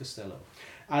Elvis Costello?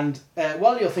 And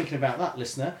while you're thinking about that,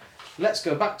 listener, let's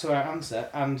go back to our answer.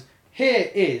 And here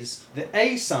is the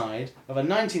A side of a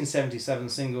 1977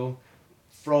 single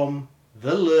from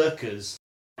The Lurkers.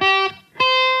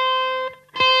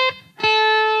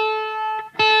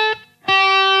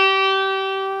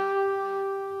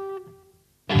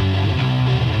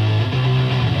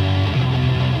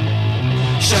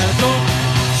 Shadow,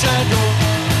 shadow,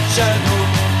 shadow,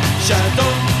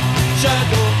 shadow,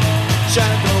 shadow,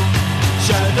 shadow,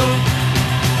 shadow.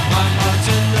 My heart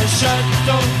in the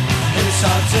shadow, his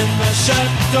heart in the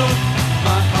shadow.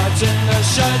 My heart in the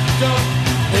shadow,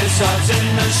 his heart in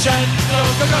the shadow.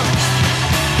 Go, go.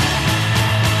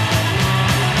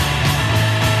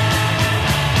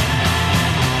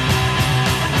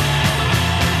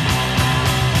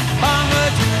 I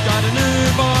heard you got a new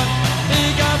boy. He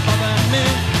got Bob and me.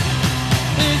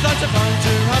 He's lots of fun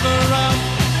to have around.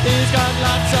 He's got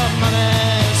lots of money.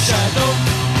 Shadow,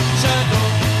 shadow,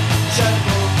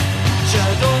 shadow,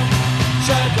 shadow,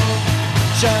 shadow,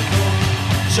 shadow,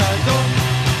 shadow.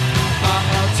 My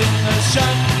heart in the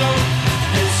shadow.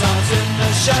 His heart in the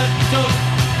shadow.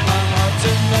 My heart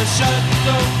in the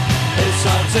shadow. His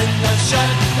heart in the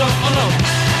shadow. Oh no.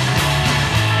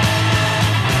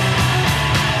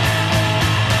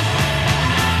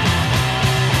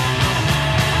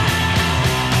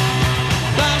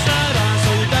 Last night I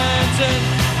saw you dancing.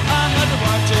 I had to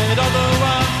watch it all the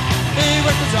while. He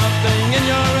whispered something in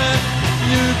your head.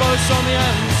 You both saw me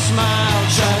and smiled.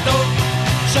 Shadow,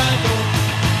 shadow,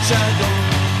 shadow,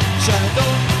 shadow,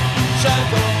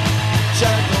 shadow,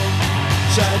 shadow,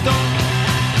 shadow.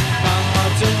 My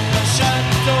heart in the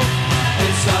shadow.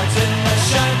 His heart in the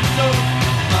shadow.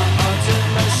 My heart in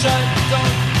the shadow.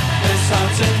 His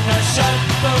heart in the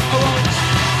shadow. Oh, oh.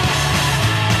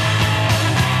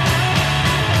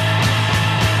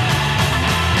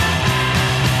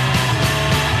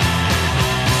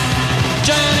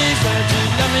 Jenny's there to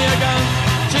let me a gun.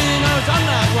 She knows I'm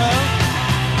not well.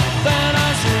 Then I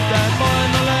shoot that boy in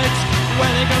the legs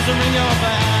when he comes to ring your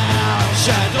bell.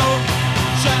 Shadow,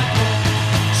 shadow,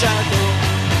 shadow,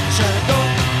 shadow,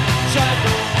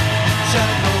 shadow,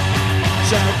 shadow,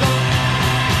 shadow.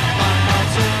 My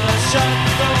heart's in the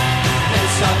shadow.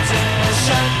 His heart's in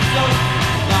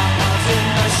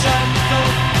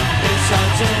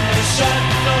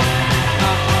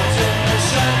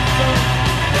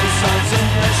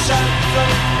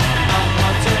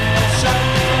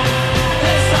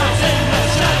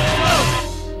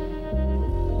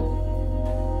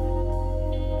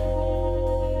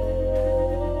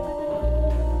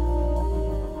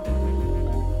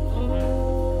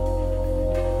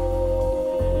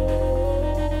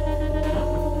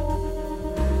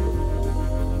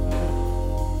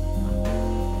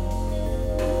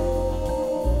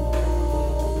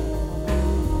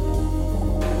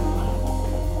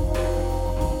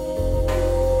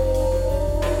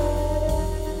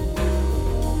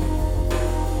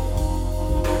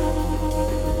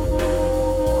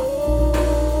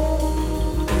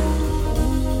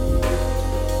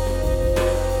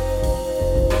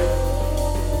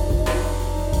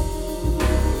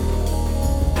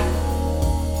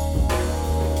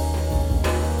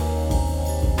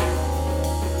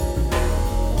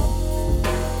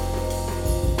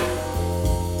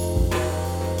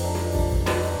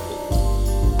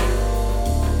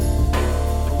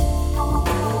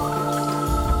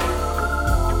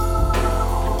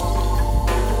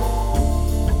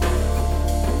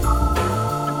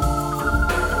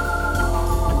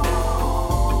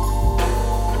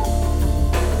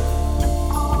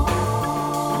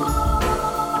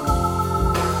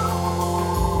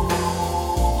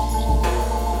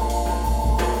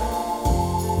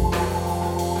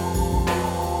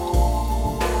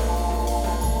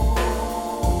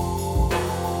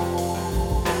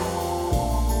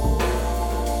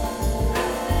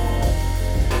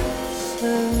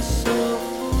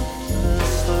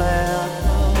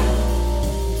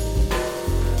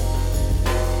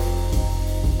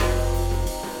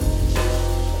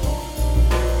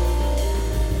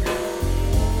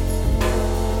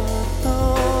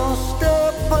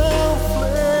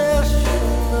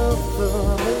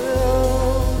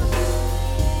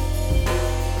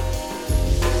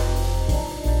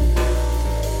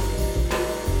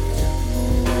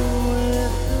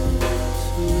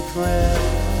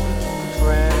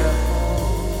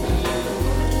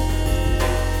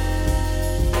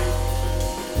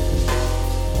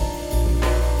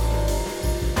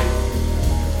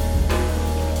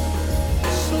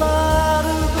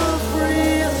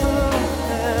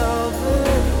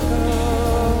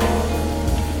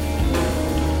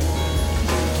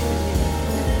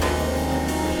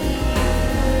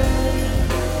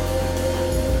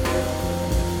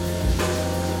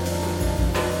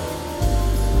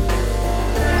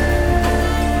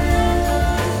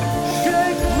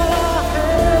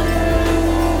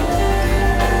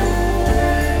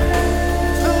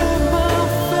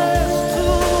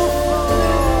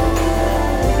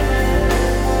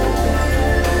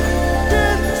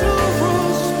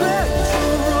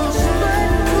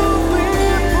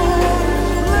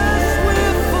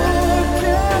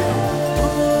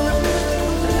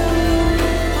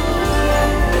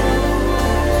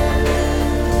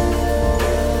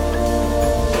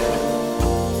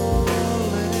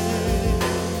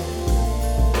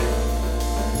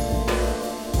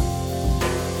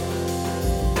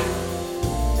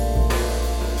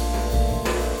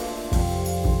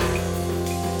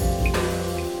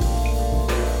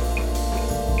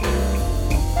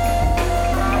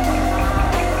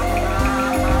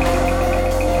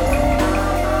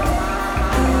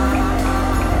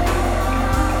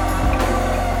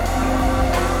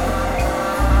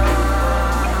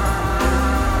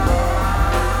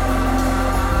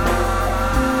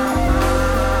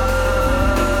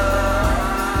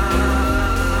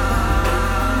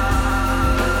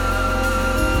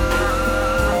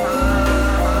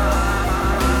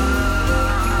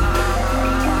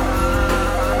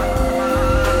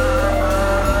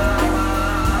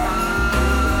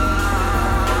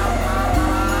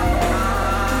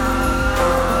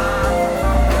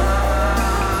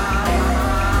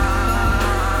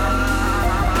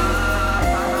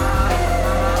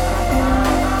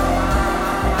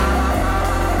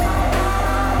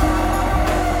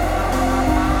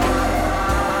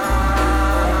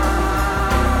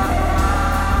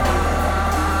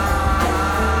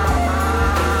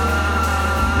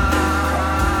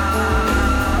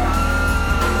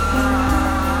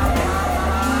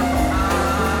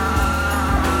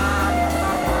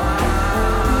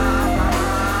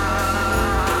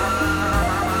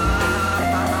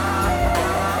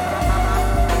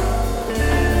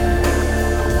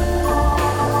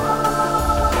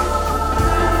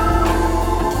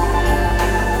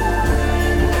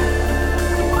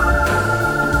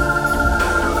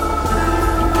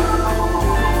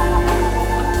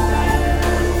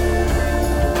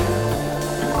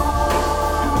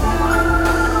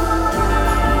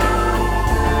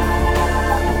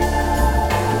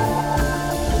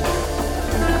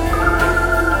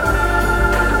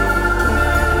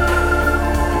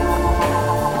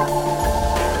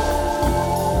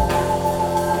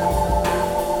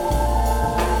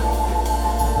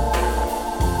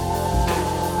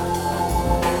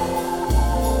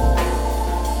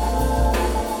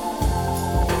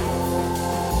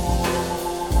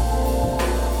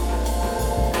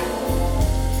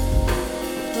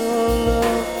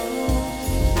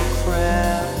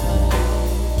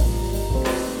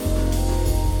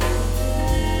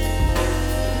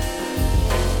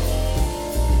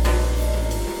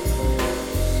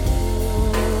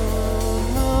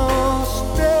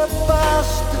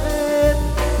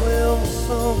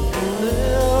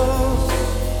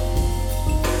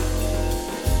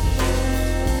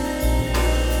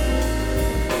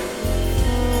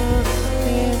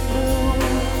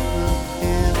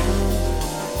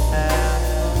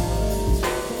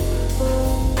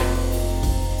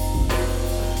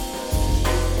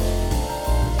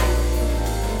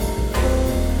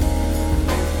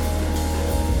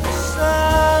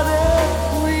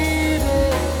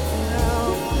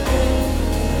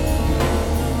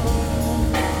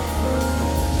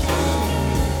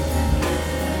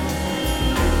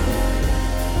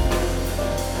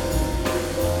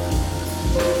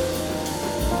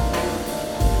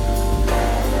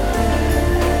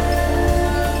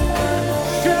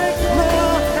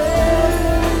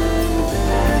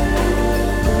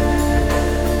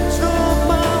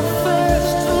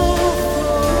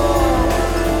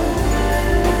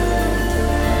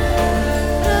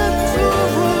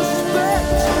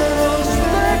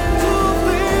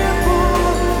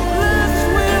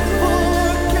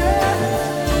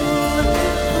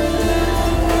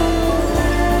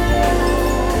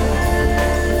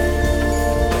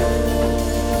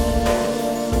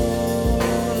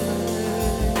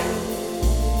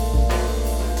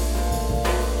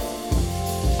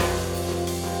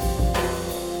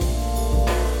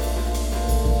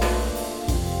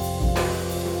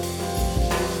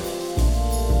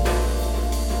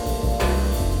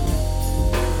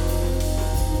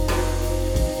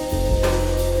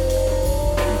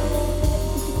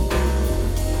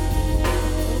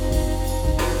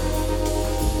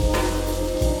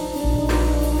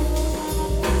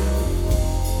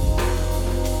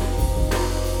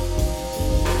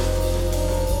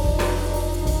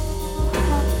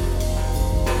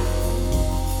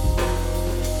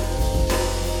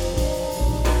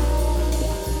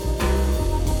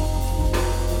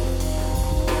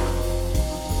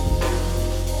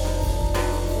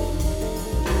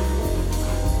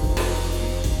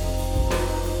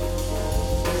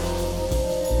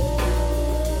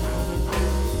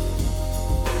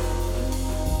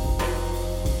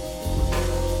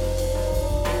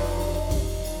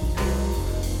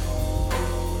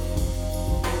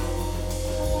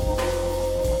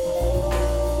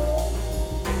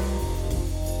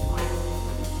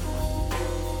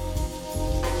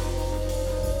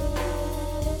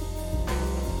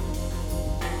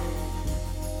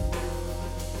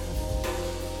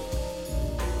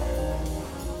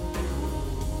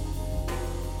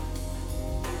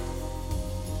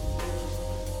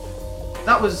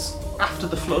That was After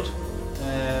the Flood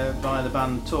by the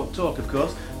band Talk Talk, of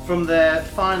course, from their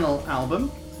final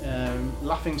album,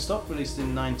 Laughing Stock, released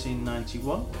in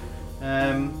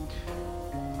 1991.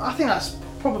 I think that's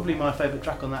probably my favourite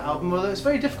track on that album, although it's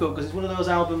very difficult because it's one of those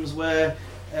albums where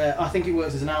I think it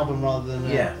works as an album rather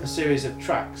than a series of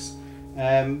tracks.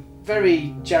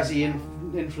 Very jazzy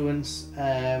influence.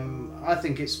 I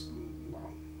think it's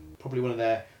probably one of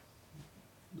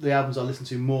the albums I listen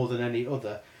to more than any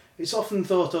other. It's often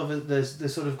thought of as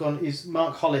there's sort of gone. Is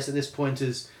Mark Hollis at this point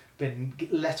has been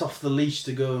let off the leash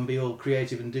to go and be all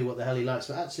creative and do what the hell he likes?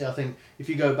 But actually, I think if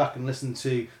you go back and listen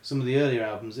to some of the earlier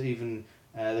albums, even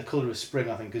The Colour of Spring,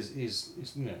 I think is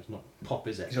it's not pop,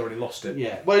 is it? He's already lost it.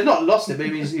 Yeah, well, he's not lost it, but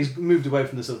he's moved away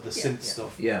from the sort of the synth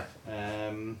stuff. Yeah.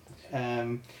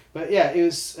 But yeah, it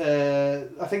was.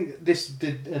 I think this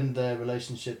did end their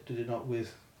relationship, did it not,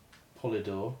 with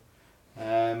Polydor?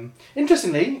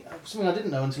 Interestingly, something I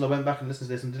didn't know until I went back and listened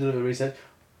to this and did a little research.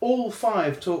 All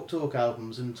 5 Talk Talk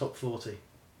albums in the top 40.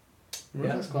 Yeah.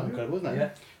 That's quite incredible, isn't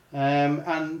it? Yeah.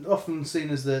 And often seen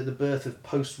as the birth of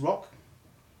post rock.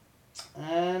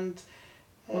 And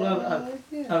Well,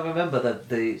 I remember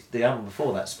the album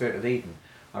before that, Spirit of Eden.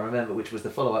 I remember, which was the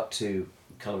follow up to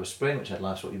Colour of Spring, which had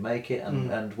Life's What You Make It,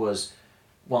 and was,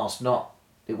 whilst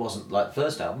it wasn't like the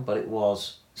first album, but it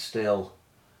was still,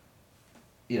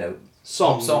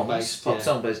 song based,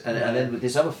 and then with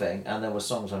this other thing, and there were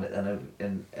songs on it,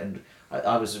 and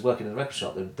I was working in the record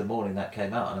shop the morning that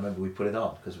came out, and I remember we put it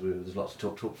on because there's lots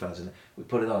of Talk fans in it. We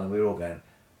put it on, and we were all going,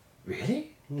 "Really?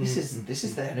 This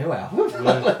is their new album?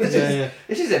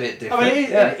 This is a bit different." I mean,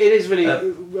 it is really a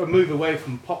move away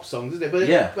from pop songs, isn't it? But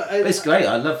it's great.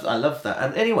 I love that.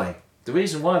 And anyway, the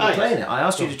reason why we're playing it, I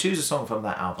asked you to choose a song from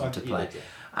that album to play.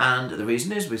 And the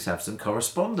reason is we have some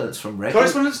correspondence from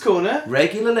Correspondence Corner.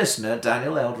 Regular listener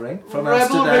Daniel Eldring from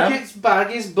Rebel Amsterdam. Ricketts'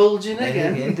 bag is bulging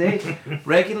again. Indeed.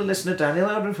 Regular listener Daniel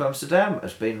Eldring from Amsterdam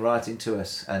has been writing to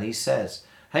us, and he says,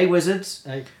 "Hey Wizards,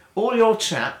 all your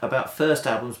chat about first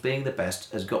albums being the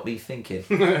best has got me thinking.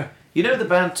 You know the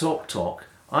band Talk Talk?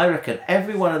 I reckon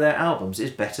every one of their albums is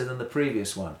better than the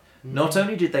previous one. Not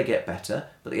only did they get better,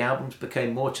 but the albums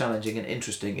became more challenging and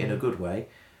interesting in a good way.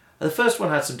 The first one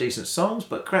had some decent songs,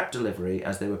 but crap delivery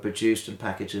as they were produced and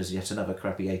packaged as yet another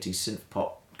crappy 80s synth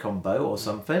pop combo or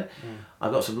something.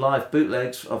 I've got some live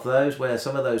bootlegs of those where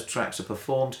some of those tracks are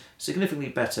performed significantly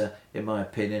better in my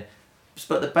opinion.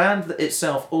 But the band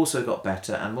itself also got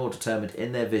better and more determined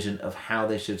in their vision of how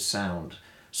they should sound.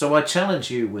 So I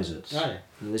challenge you, Wizards."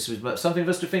 This was something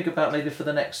for us to think about maybe for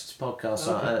the next podcast.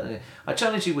 I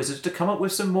challenge you, Wizards, to come up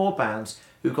with some more bands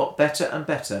who got better and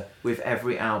better with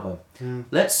every album.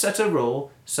 Let's set a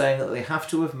rule saying that they have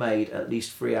to have made at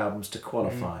least 3 albums to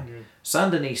qualify.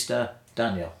 Sandinista,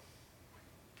 Daniel.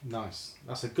 Nice.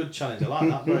 That's a good challenge. I like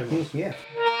that very much. Yeah.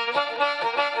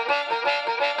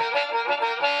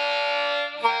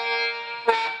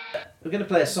 We're going to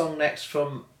play a song next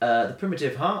from the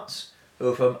Primitive Hearts, who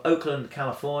are from Oakland,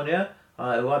 California,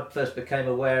 who I first became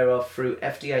aware of through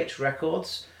FDH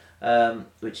Records,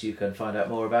 which you can find out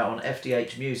more about on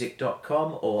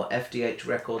fdhmusic.com or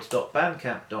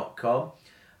fdhrecords.bandcamp.com.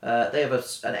 They have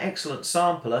an excellent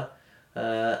sampler,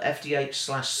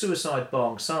 FDH/Suicide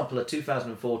Bong Sampler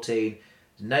 2014,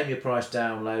 Name Your Price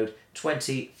download,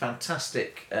 20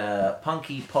 fantastic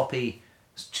punky poppy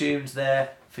tunes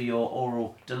there for your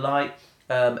oral delight.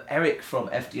 Eric from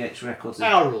FDH Records.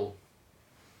 Aural.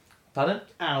 Pardon?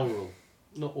 Aural,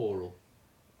 not oral.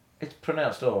 It's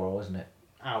pronounced oral, isn't it?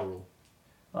 Aural.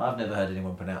 I've never heard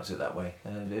anyone pronounce it that way.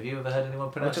 Have you ever heard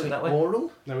anyone pronounce it that way?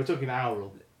 Oral? No, we're talking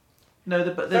aural. No,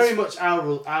 but very much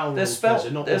aural they're spelt,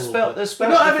 pleasure, not they're oral spelt, pleasure. they're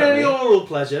We're not having any differently. oral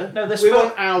pleasure. No, we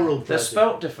want aural pleasure. They're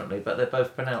spelt differently, but they're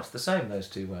both pronounced the same, those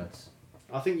two words.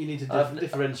 I think you need to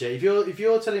differentiate. If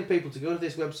you're telling people to go to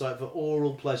this website for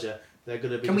oral pleasure, they're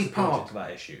going to be Can we disappointed. park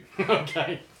that issue?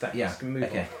 Okay. Yeah. Can we move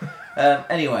Okay. on?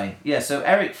 Anyway, so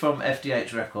Eric from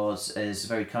FDH Records is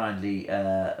very kindly.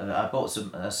 I bought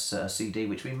a CD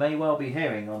which we may well be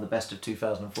hearing on the Best of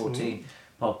 2014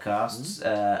 podcasts,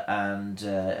 and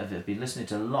I've been listening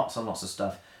to lots and lots of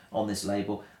stuff on this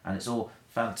label, and it's all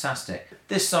fantastic.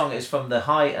 This song is from the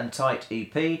High and Tight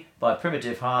EP by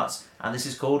Primitive Hearts, and this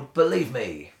is called Believe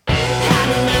Me.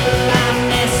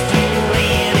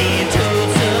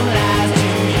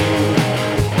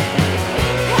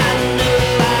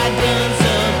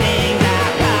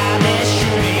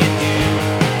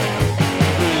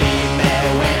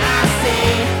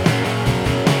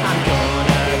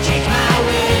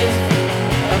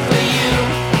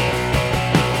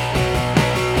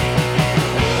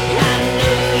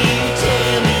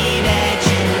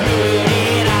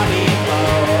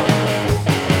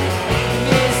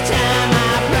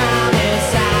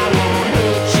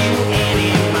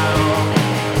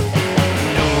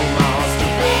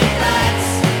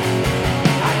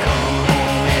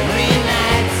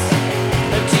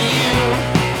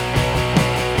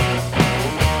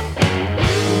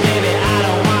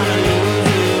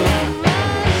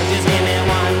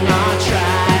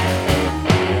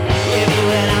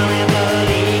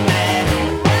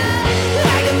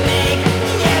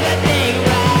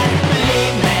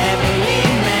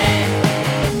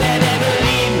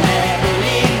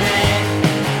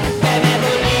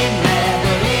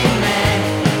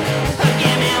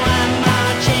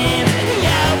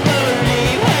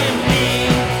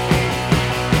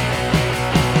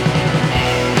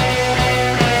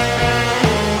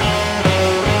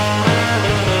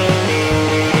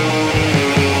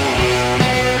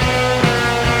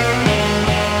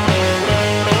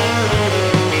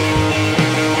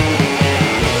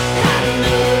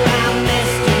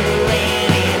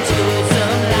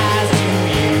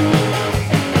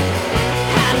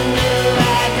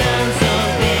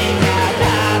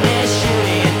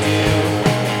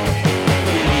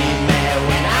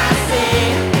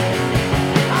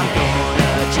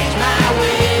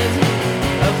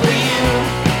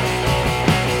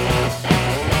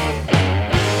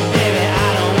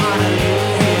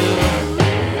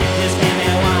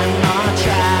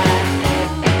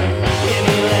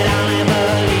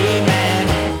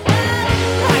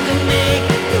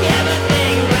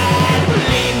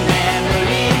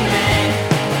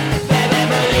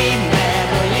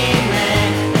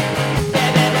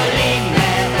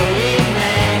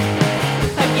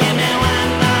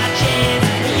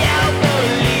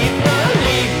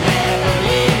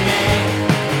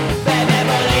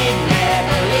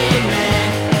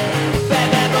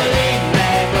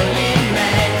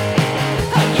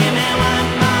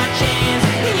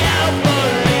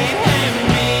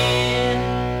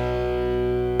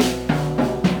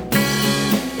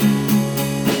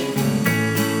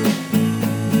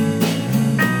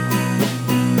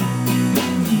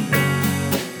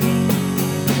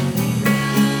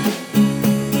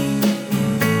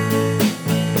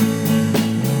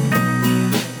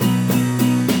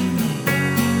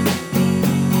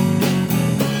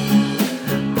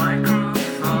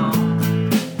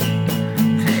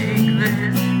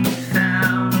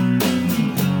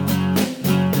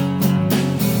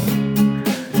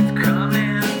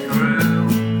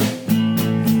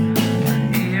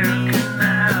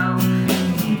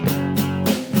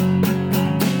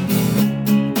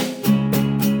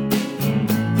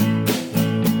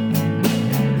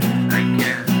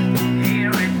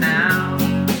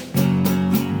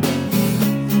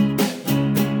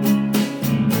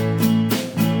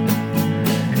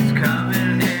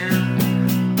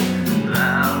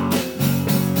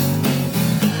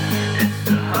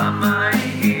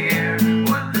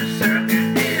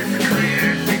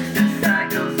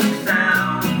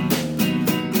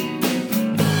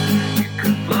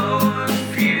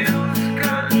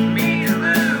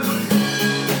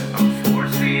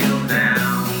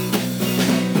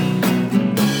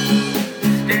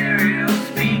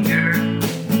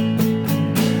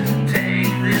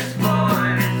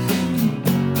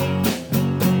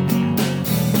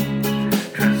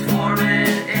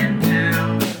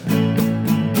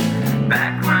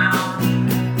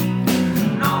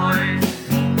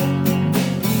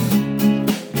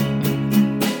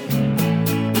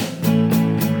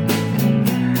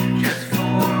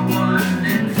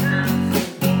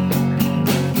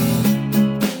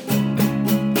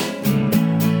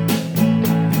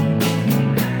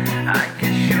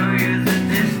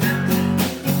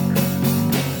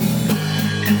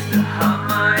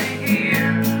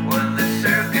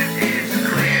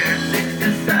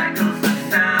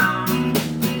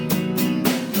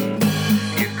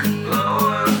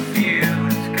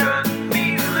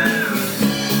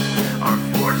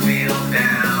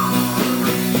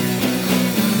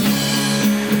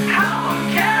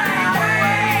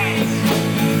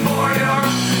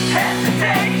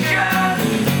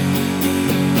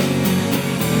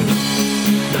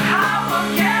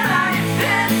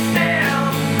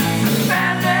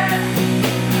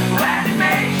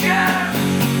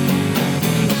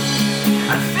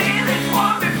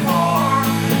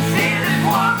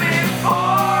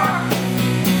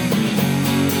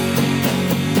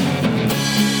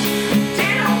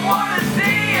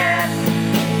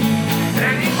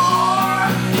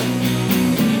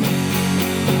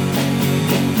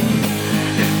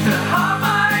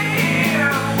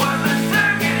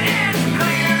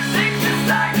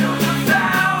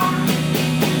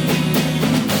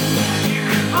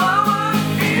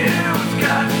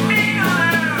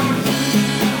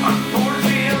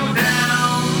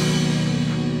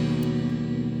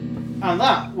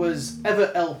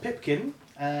 Ever L. Pipkin,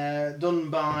 done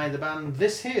by the band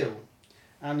This Heel.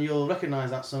 And you'll recognise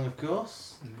that song, of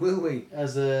course, Will we?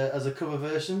 as a cover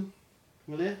version,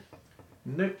 will you?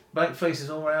 Nope. Blank faces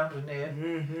all round and here.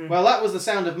 Mm-hmm. Well, that was the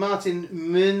sound of Martin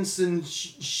Munson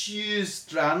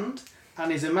Schustrand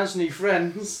and his imaginary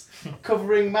friends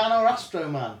covering Man or Astro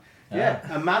Man. Yeah,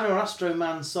 a Man or Astro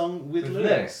Man song with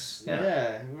lyrics.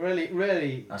 Yeah.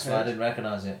 Really. That's why I didn't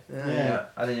recognise it. Yeah.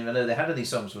 I didn't even know they had any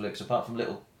songs with lyrics apart from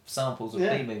little samples of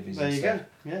B-movies. There and you stuff.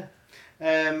 go.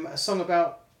 Yeah. A song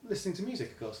about listening to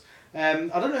music, of course. I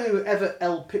don't know who Ever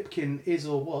L. Pipkin is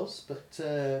or was, but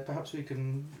perhaps we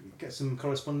can get some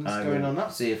correspondence going on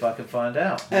that. See if I can find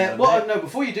out.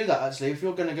 Before you do that, actually, if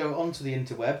you're going to go onto the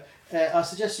interweb, I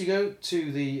suggest you go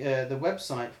to the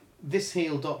website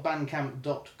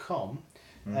thisheel.bandcamp.com,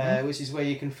 which is where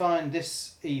you can find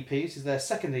this EP. This is their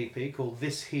second EP called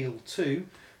This Heel 2.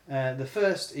 The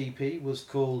first EP was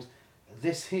called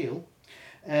This Heel.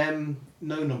 No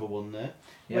number one there.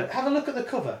 Yep. But have a look at the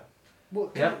cover.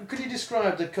 Could you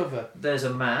describe the cover? There's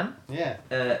a man Yeah,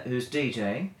 who's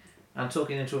DJing and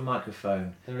talking into a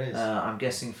microphone. there is. I'm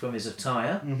guessing from his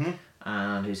attire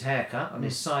and his haircut and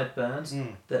his sideburns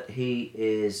that he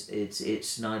is.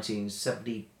 It's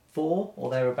 1974 or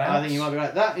thereabouts. I think you might be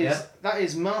right. That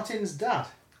is Martin's dad.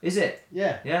 Is it?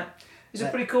 Yeah. Yeah. He's a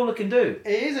pretty cool looking dude.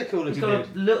 It is a cool He's looking got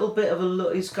dude. a little bit of a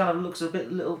look. He's kind of looks a bit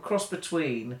little cross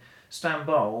between Stan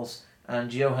Bowles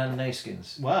and Johan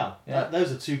Naskins. Wow. Yeah.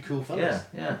 Those are two cool fellas.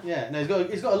 Yeah. Yeah, no, he's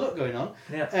got a look going on.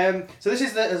 Yeah. So this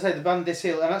is, as I say, the band This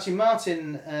Hill, and actually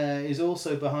Martin is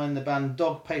also behind the band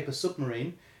Dog Paper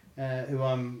Submarine, who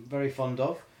I'm very fond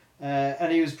of.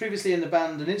 And he was previously in the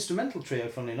band, an instrumental trio,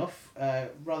 funnily enough,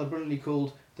 rather brilliantly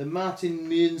called the Martin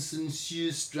Munson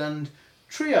Schustrand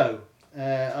Trio.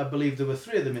 I believe there were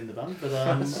three of them in the band, but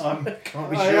I'm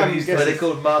Can't be I sure am he's guessing. They're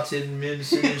called Martin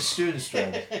Munson and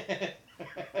Stuenstrand.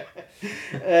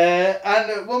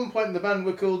 And at one point the band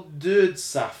were called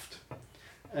Dödsaft,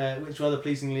 which rather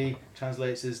pleasingly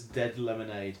translates as Dead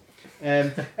Lemonade.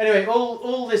 Anyway,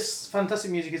 all this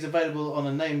fantastic music is available on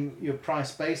a name your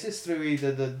price basis through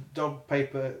either the Dog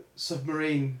Paper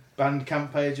Submarine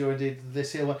Bandcamp page or indeed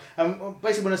This Hill one. And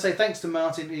basically want to say thanks to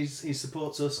Martin. He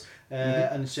supports us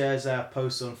and shares our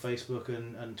posts on Facebook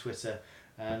and Twitter,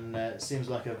 and seems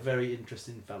like a very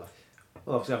interesting fella.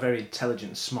 Well, obviously a very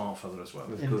intelligent, smart fella as well.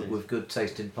 with good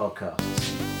taste in podcasts.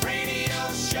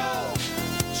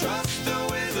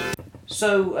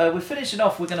 So we're finishing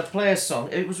off. We're going to play a song.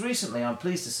 It was recently, I'm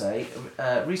pleased to say,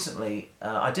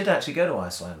 I did actually go to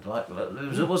Iceland.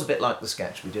 It was a bit like the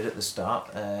sketch we did at the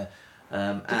start. Did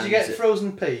you get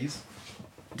frozen peas?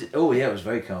 Oh yeah, it was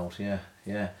very cold. Yeah.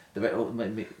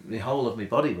 The whole of my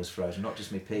body was frozen, not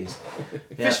just my peas.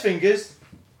 Fish fingers?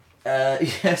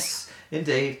 Yes,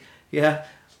 indeed. Yeah,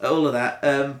 all of that.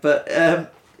 But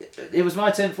it was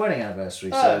my 10th wedding anniversary,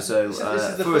 This is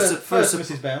the first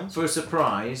Mrs. Bounds. for a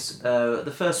surprise,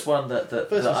 the first one that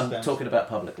First I'm Mrs. Bounds. talking about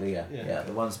publicly, Yeah.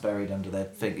 the one's buried under their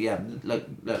finger. Yeah,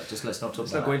 look, just let's not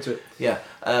talk Let's about not go that. into it.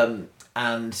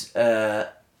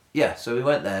 Yeah, so we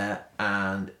went there,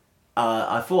 and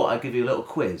I thought I'd give you a little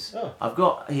quiz. Oh. I've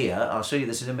got here, I'll show you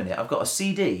this in a minute, I've got a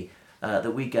CD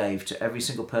that we gave to every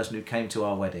single person who came to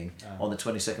our wedding on the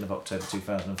 22nd of October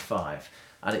 2005.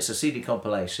 And it's a CD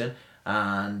compilation,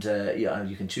 and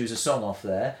you can choose a song off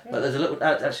there. But there's a little,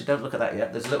 actually don't look at that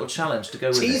yet, there's a little challenge to go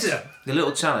with Teaser. it. The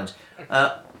little challenge.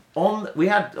 We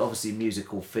had obviously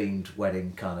musical themed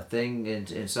wedding kind of thing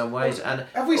in some ways, and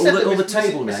Have we all said the, that all the Mrs.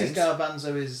 table Mrs. names.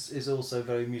 Garbanzo is also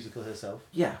very musical herself?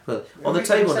 Yeah, well, Have on the we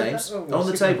table said names, that? Oh, well, on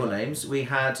the speaking table of that. names, we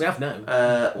had We have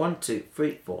now. 1, 2,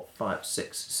 3, 4, 5,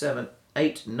 6, 7,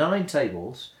 8, 9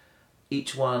 tables.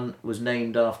 Each one was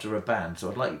named after a band. So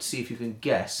I'd like you to see if you can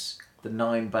guess the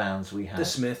 9 bands we had. The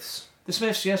Smiths. The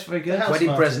Smiths, yes, very good. The House Wedding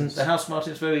Martins. presents. The House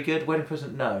Martins, very good. Wedding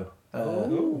present, no.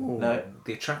 No.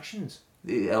 The Attractions.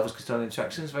 The Elvis Costello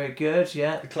Attractions, very good.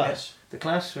 Yeah. The Clash. Yeah. The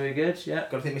Clash, very good. Yeah.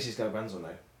 Got to think Mrs. Garbanzo now.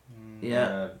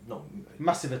 Yeah. Not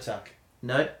Massive Attack.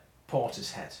 No.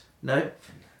 Porter's Head. No.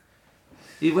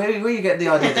 Where you get the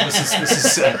idea that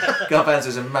Mrs. Garbanzo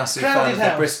is a massive fan Crowded of the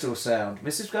House. Bristol sound?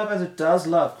 Mrs. Garbanzo does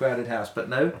love Crowded House, but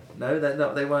no, they're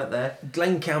not. They weren't there.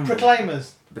 Glenn Campbell.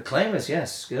 Proclaimers. The Claimers,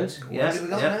 yes, good. What Yeah, have we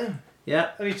got yeah, now? yeah,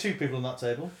 Only 2 people on that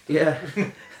table. yeah.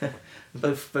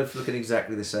 both looking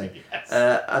exactly the same. Yes.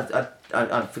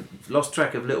 I've lost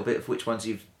track of a little bit of which ones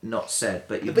you've not said,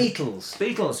 but The you Beatles.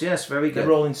 Beatles, yes, very The good.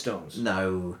 Rolling Stones.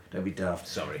 No, don't be daft.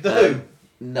 Sorry. The Who.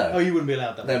 No. Oh, you wouldn't be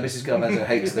allowed that. No, one. Mrs. Garbanzo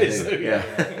hates the It's Who. Who,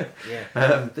 Yeah.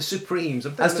 Yeah. The Supremes.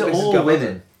 I'm As to thinking of Mrs. all Garbanzo.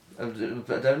 women,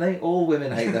 Don't they? All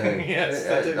women hate the Who. Yes,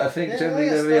 they do. I think Yeah, generally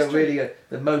yes, they're that's really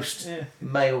the most Yeah.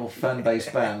 male fan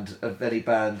based band of any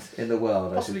band in the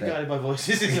world. Possibly I should Guided by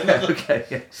Voices is think. another. Okay.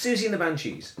 Yeah. Susie and the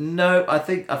Banshees. No, I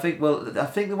think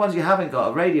the ones you haven't got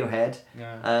are Radiohead,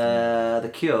 The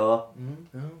Cure,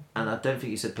 and I don't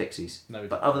think you said Pixies. No, we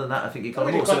but other than that, I think you got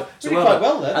we them all. did quite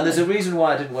well there. And there's a reason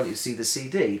why I didn't want you to see the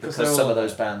CD because they're some all of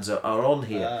those there. bands are on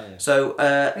here. Yeah. So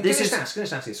this Can is I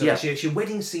just ask you? So Yeah. it's your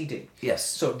wedding CD. yes.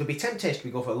 So there'll be temptation to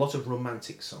go for a lot of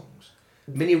romantic songs.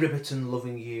 Minnie Riperton,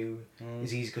 Loving You,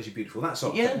 is easy because you're beautiful. That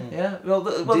sort of Yeah, thing. yeah. Well,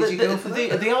 Did you go for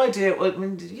that? the idea. I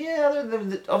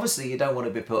mean, obviously you don't want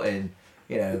to be putting,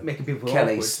 Making people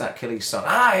Kelly's song.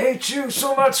 I hate you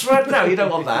so much right now. You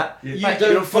don't want that. You Like,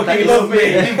 don't put that fucking in- love me.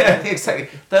 Yeah, exactly.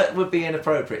 That would be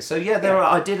inappropriate. So yeah,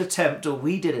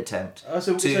 we did attempt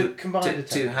So to combined to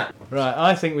attempt. Right,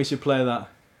 I think we should play that.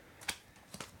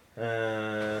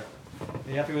 Are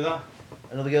you happy with that?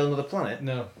 Another Girl, Another Planet.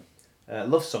 No.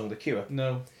 Love Song, The Cure.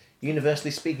 No.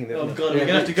 Universally Speaking. Oh no. God, we're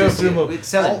gonna have to go through them.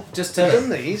 Just tell We've him.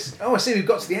 done these. Oh, I see. We've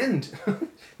got to the end.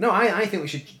 No, I think we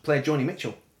should play Joni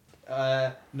Mitchell.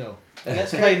 No.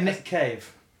 Let's play Nick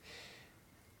Cave.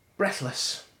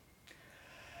 Breathless.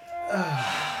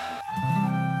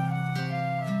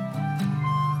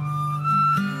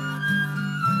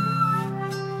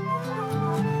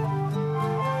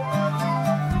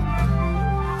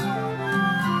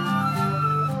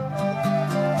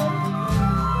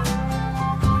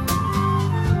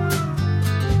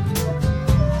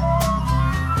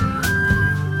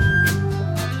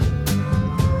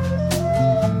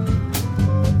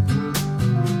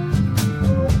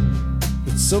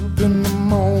 It's up in the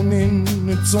morning,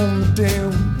 it's on the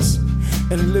downs,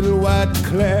 and little white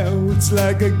clouds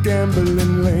like a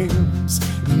gambling lambs.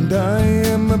 And I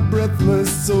am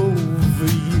breathless over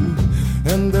you,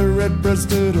 and the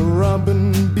red-breasted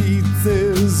robin beats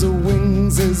his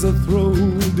wings, his throat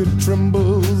it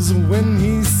trembles when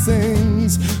he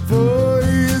sings, for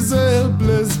he is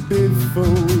helpless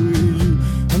before you.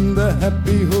 And the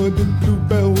happy hooded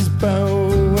bluebells bow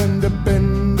and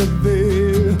bend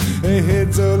their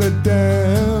heads all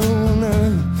down,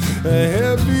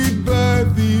 heavy by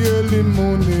the early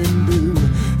morning dew,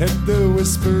 at the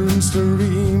whispering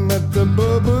stream, at the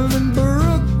bubbling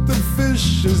brook, the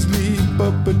fishes leap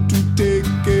up to take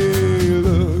a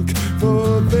look,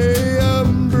 for they are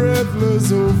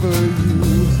breathless over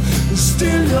you.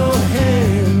 Still your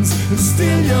hands,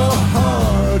 still your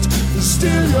heart,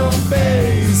 still your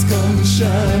face comes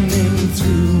shining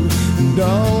through, and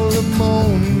all the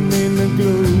morning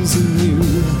glows in you.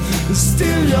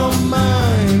 Still your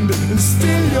mind, and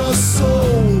still your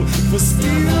soul, for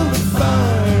still the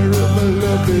fire of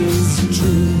love is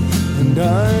true, and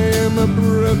I am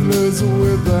breathless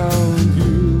without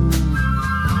you.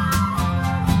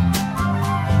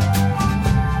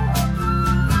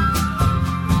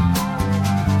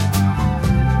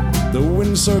 The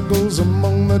wind circles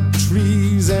among the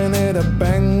trees, and it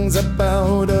bangs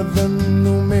about the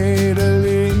new-made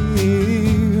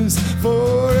leaves,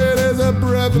 for it is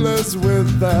breathless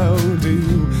without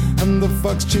you. And the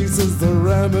fox chases the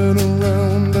rabbit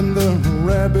around, and the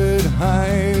rabbit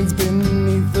hides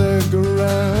beneath the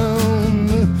ground,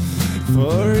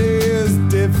 for he is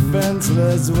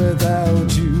defenseless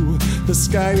without you. The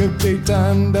sky of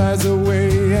daytime dies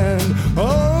away, and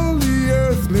all the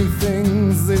earthly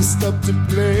things they stop to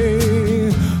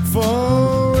play,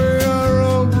 for we are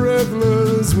all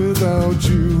breathless without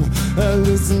you. I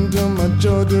listen to my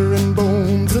shuddering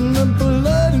bones, and the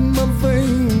blood in my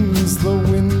veins, the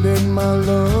wind in my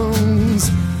lungs,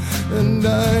 and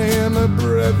I am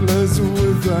breathless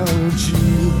without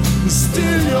you.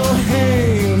 Still your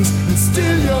hands, and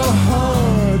still your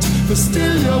heart, but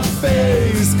still your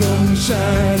face comes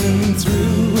shining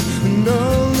through, and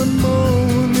all the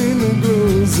morning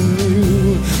glows in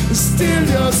you. Still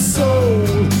your soul,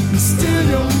 and still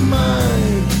your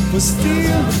mind, but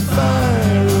still the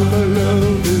fire of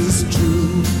love is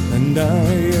true, and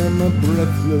I am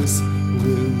breathless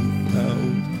without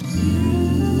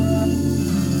you.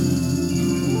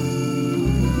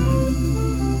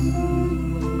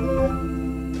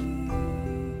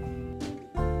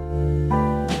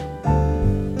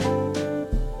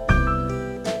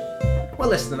 Well,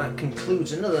 listen, that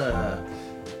concludes another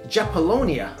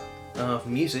Japalonia of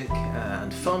music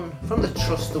and fun from the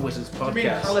Trust the Wizards podcast. You mean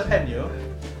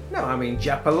jalapeno? No, I mean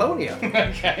Japalonia.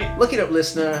 Okay. Look it up,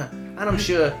 listener, and I'm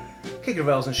sure Kicker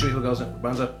Bells and Shrivel Girls and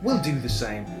Banza will do the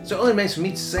same. So it only remains for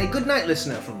me to say good night,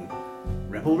 listener, from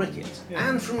Rebel Ricket,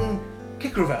 and from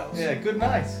Kicker Bells, Yeah, good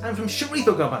night. and from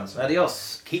Sharifa Gobanza.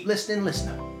 Adios. Keep listening,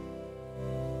 listener.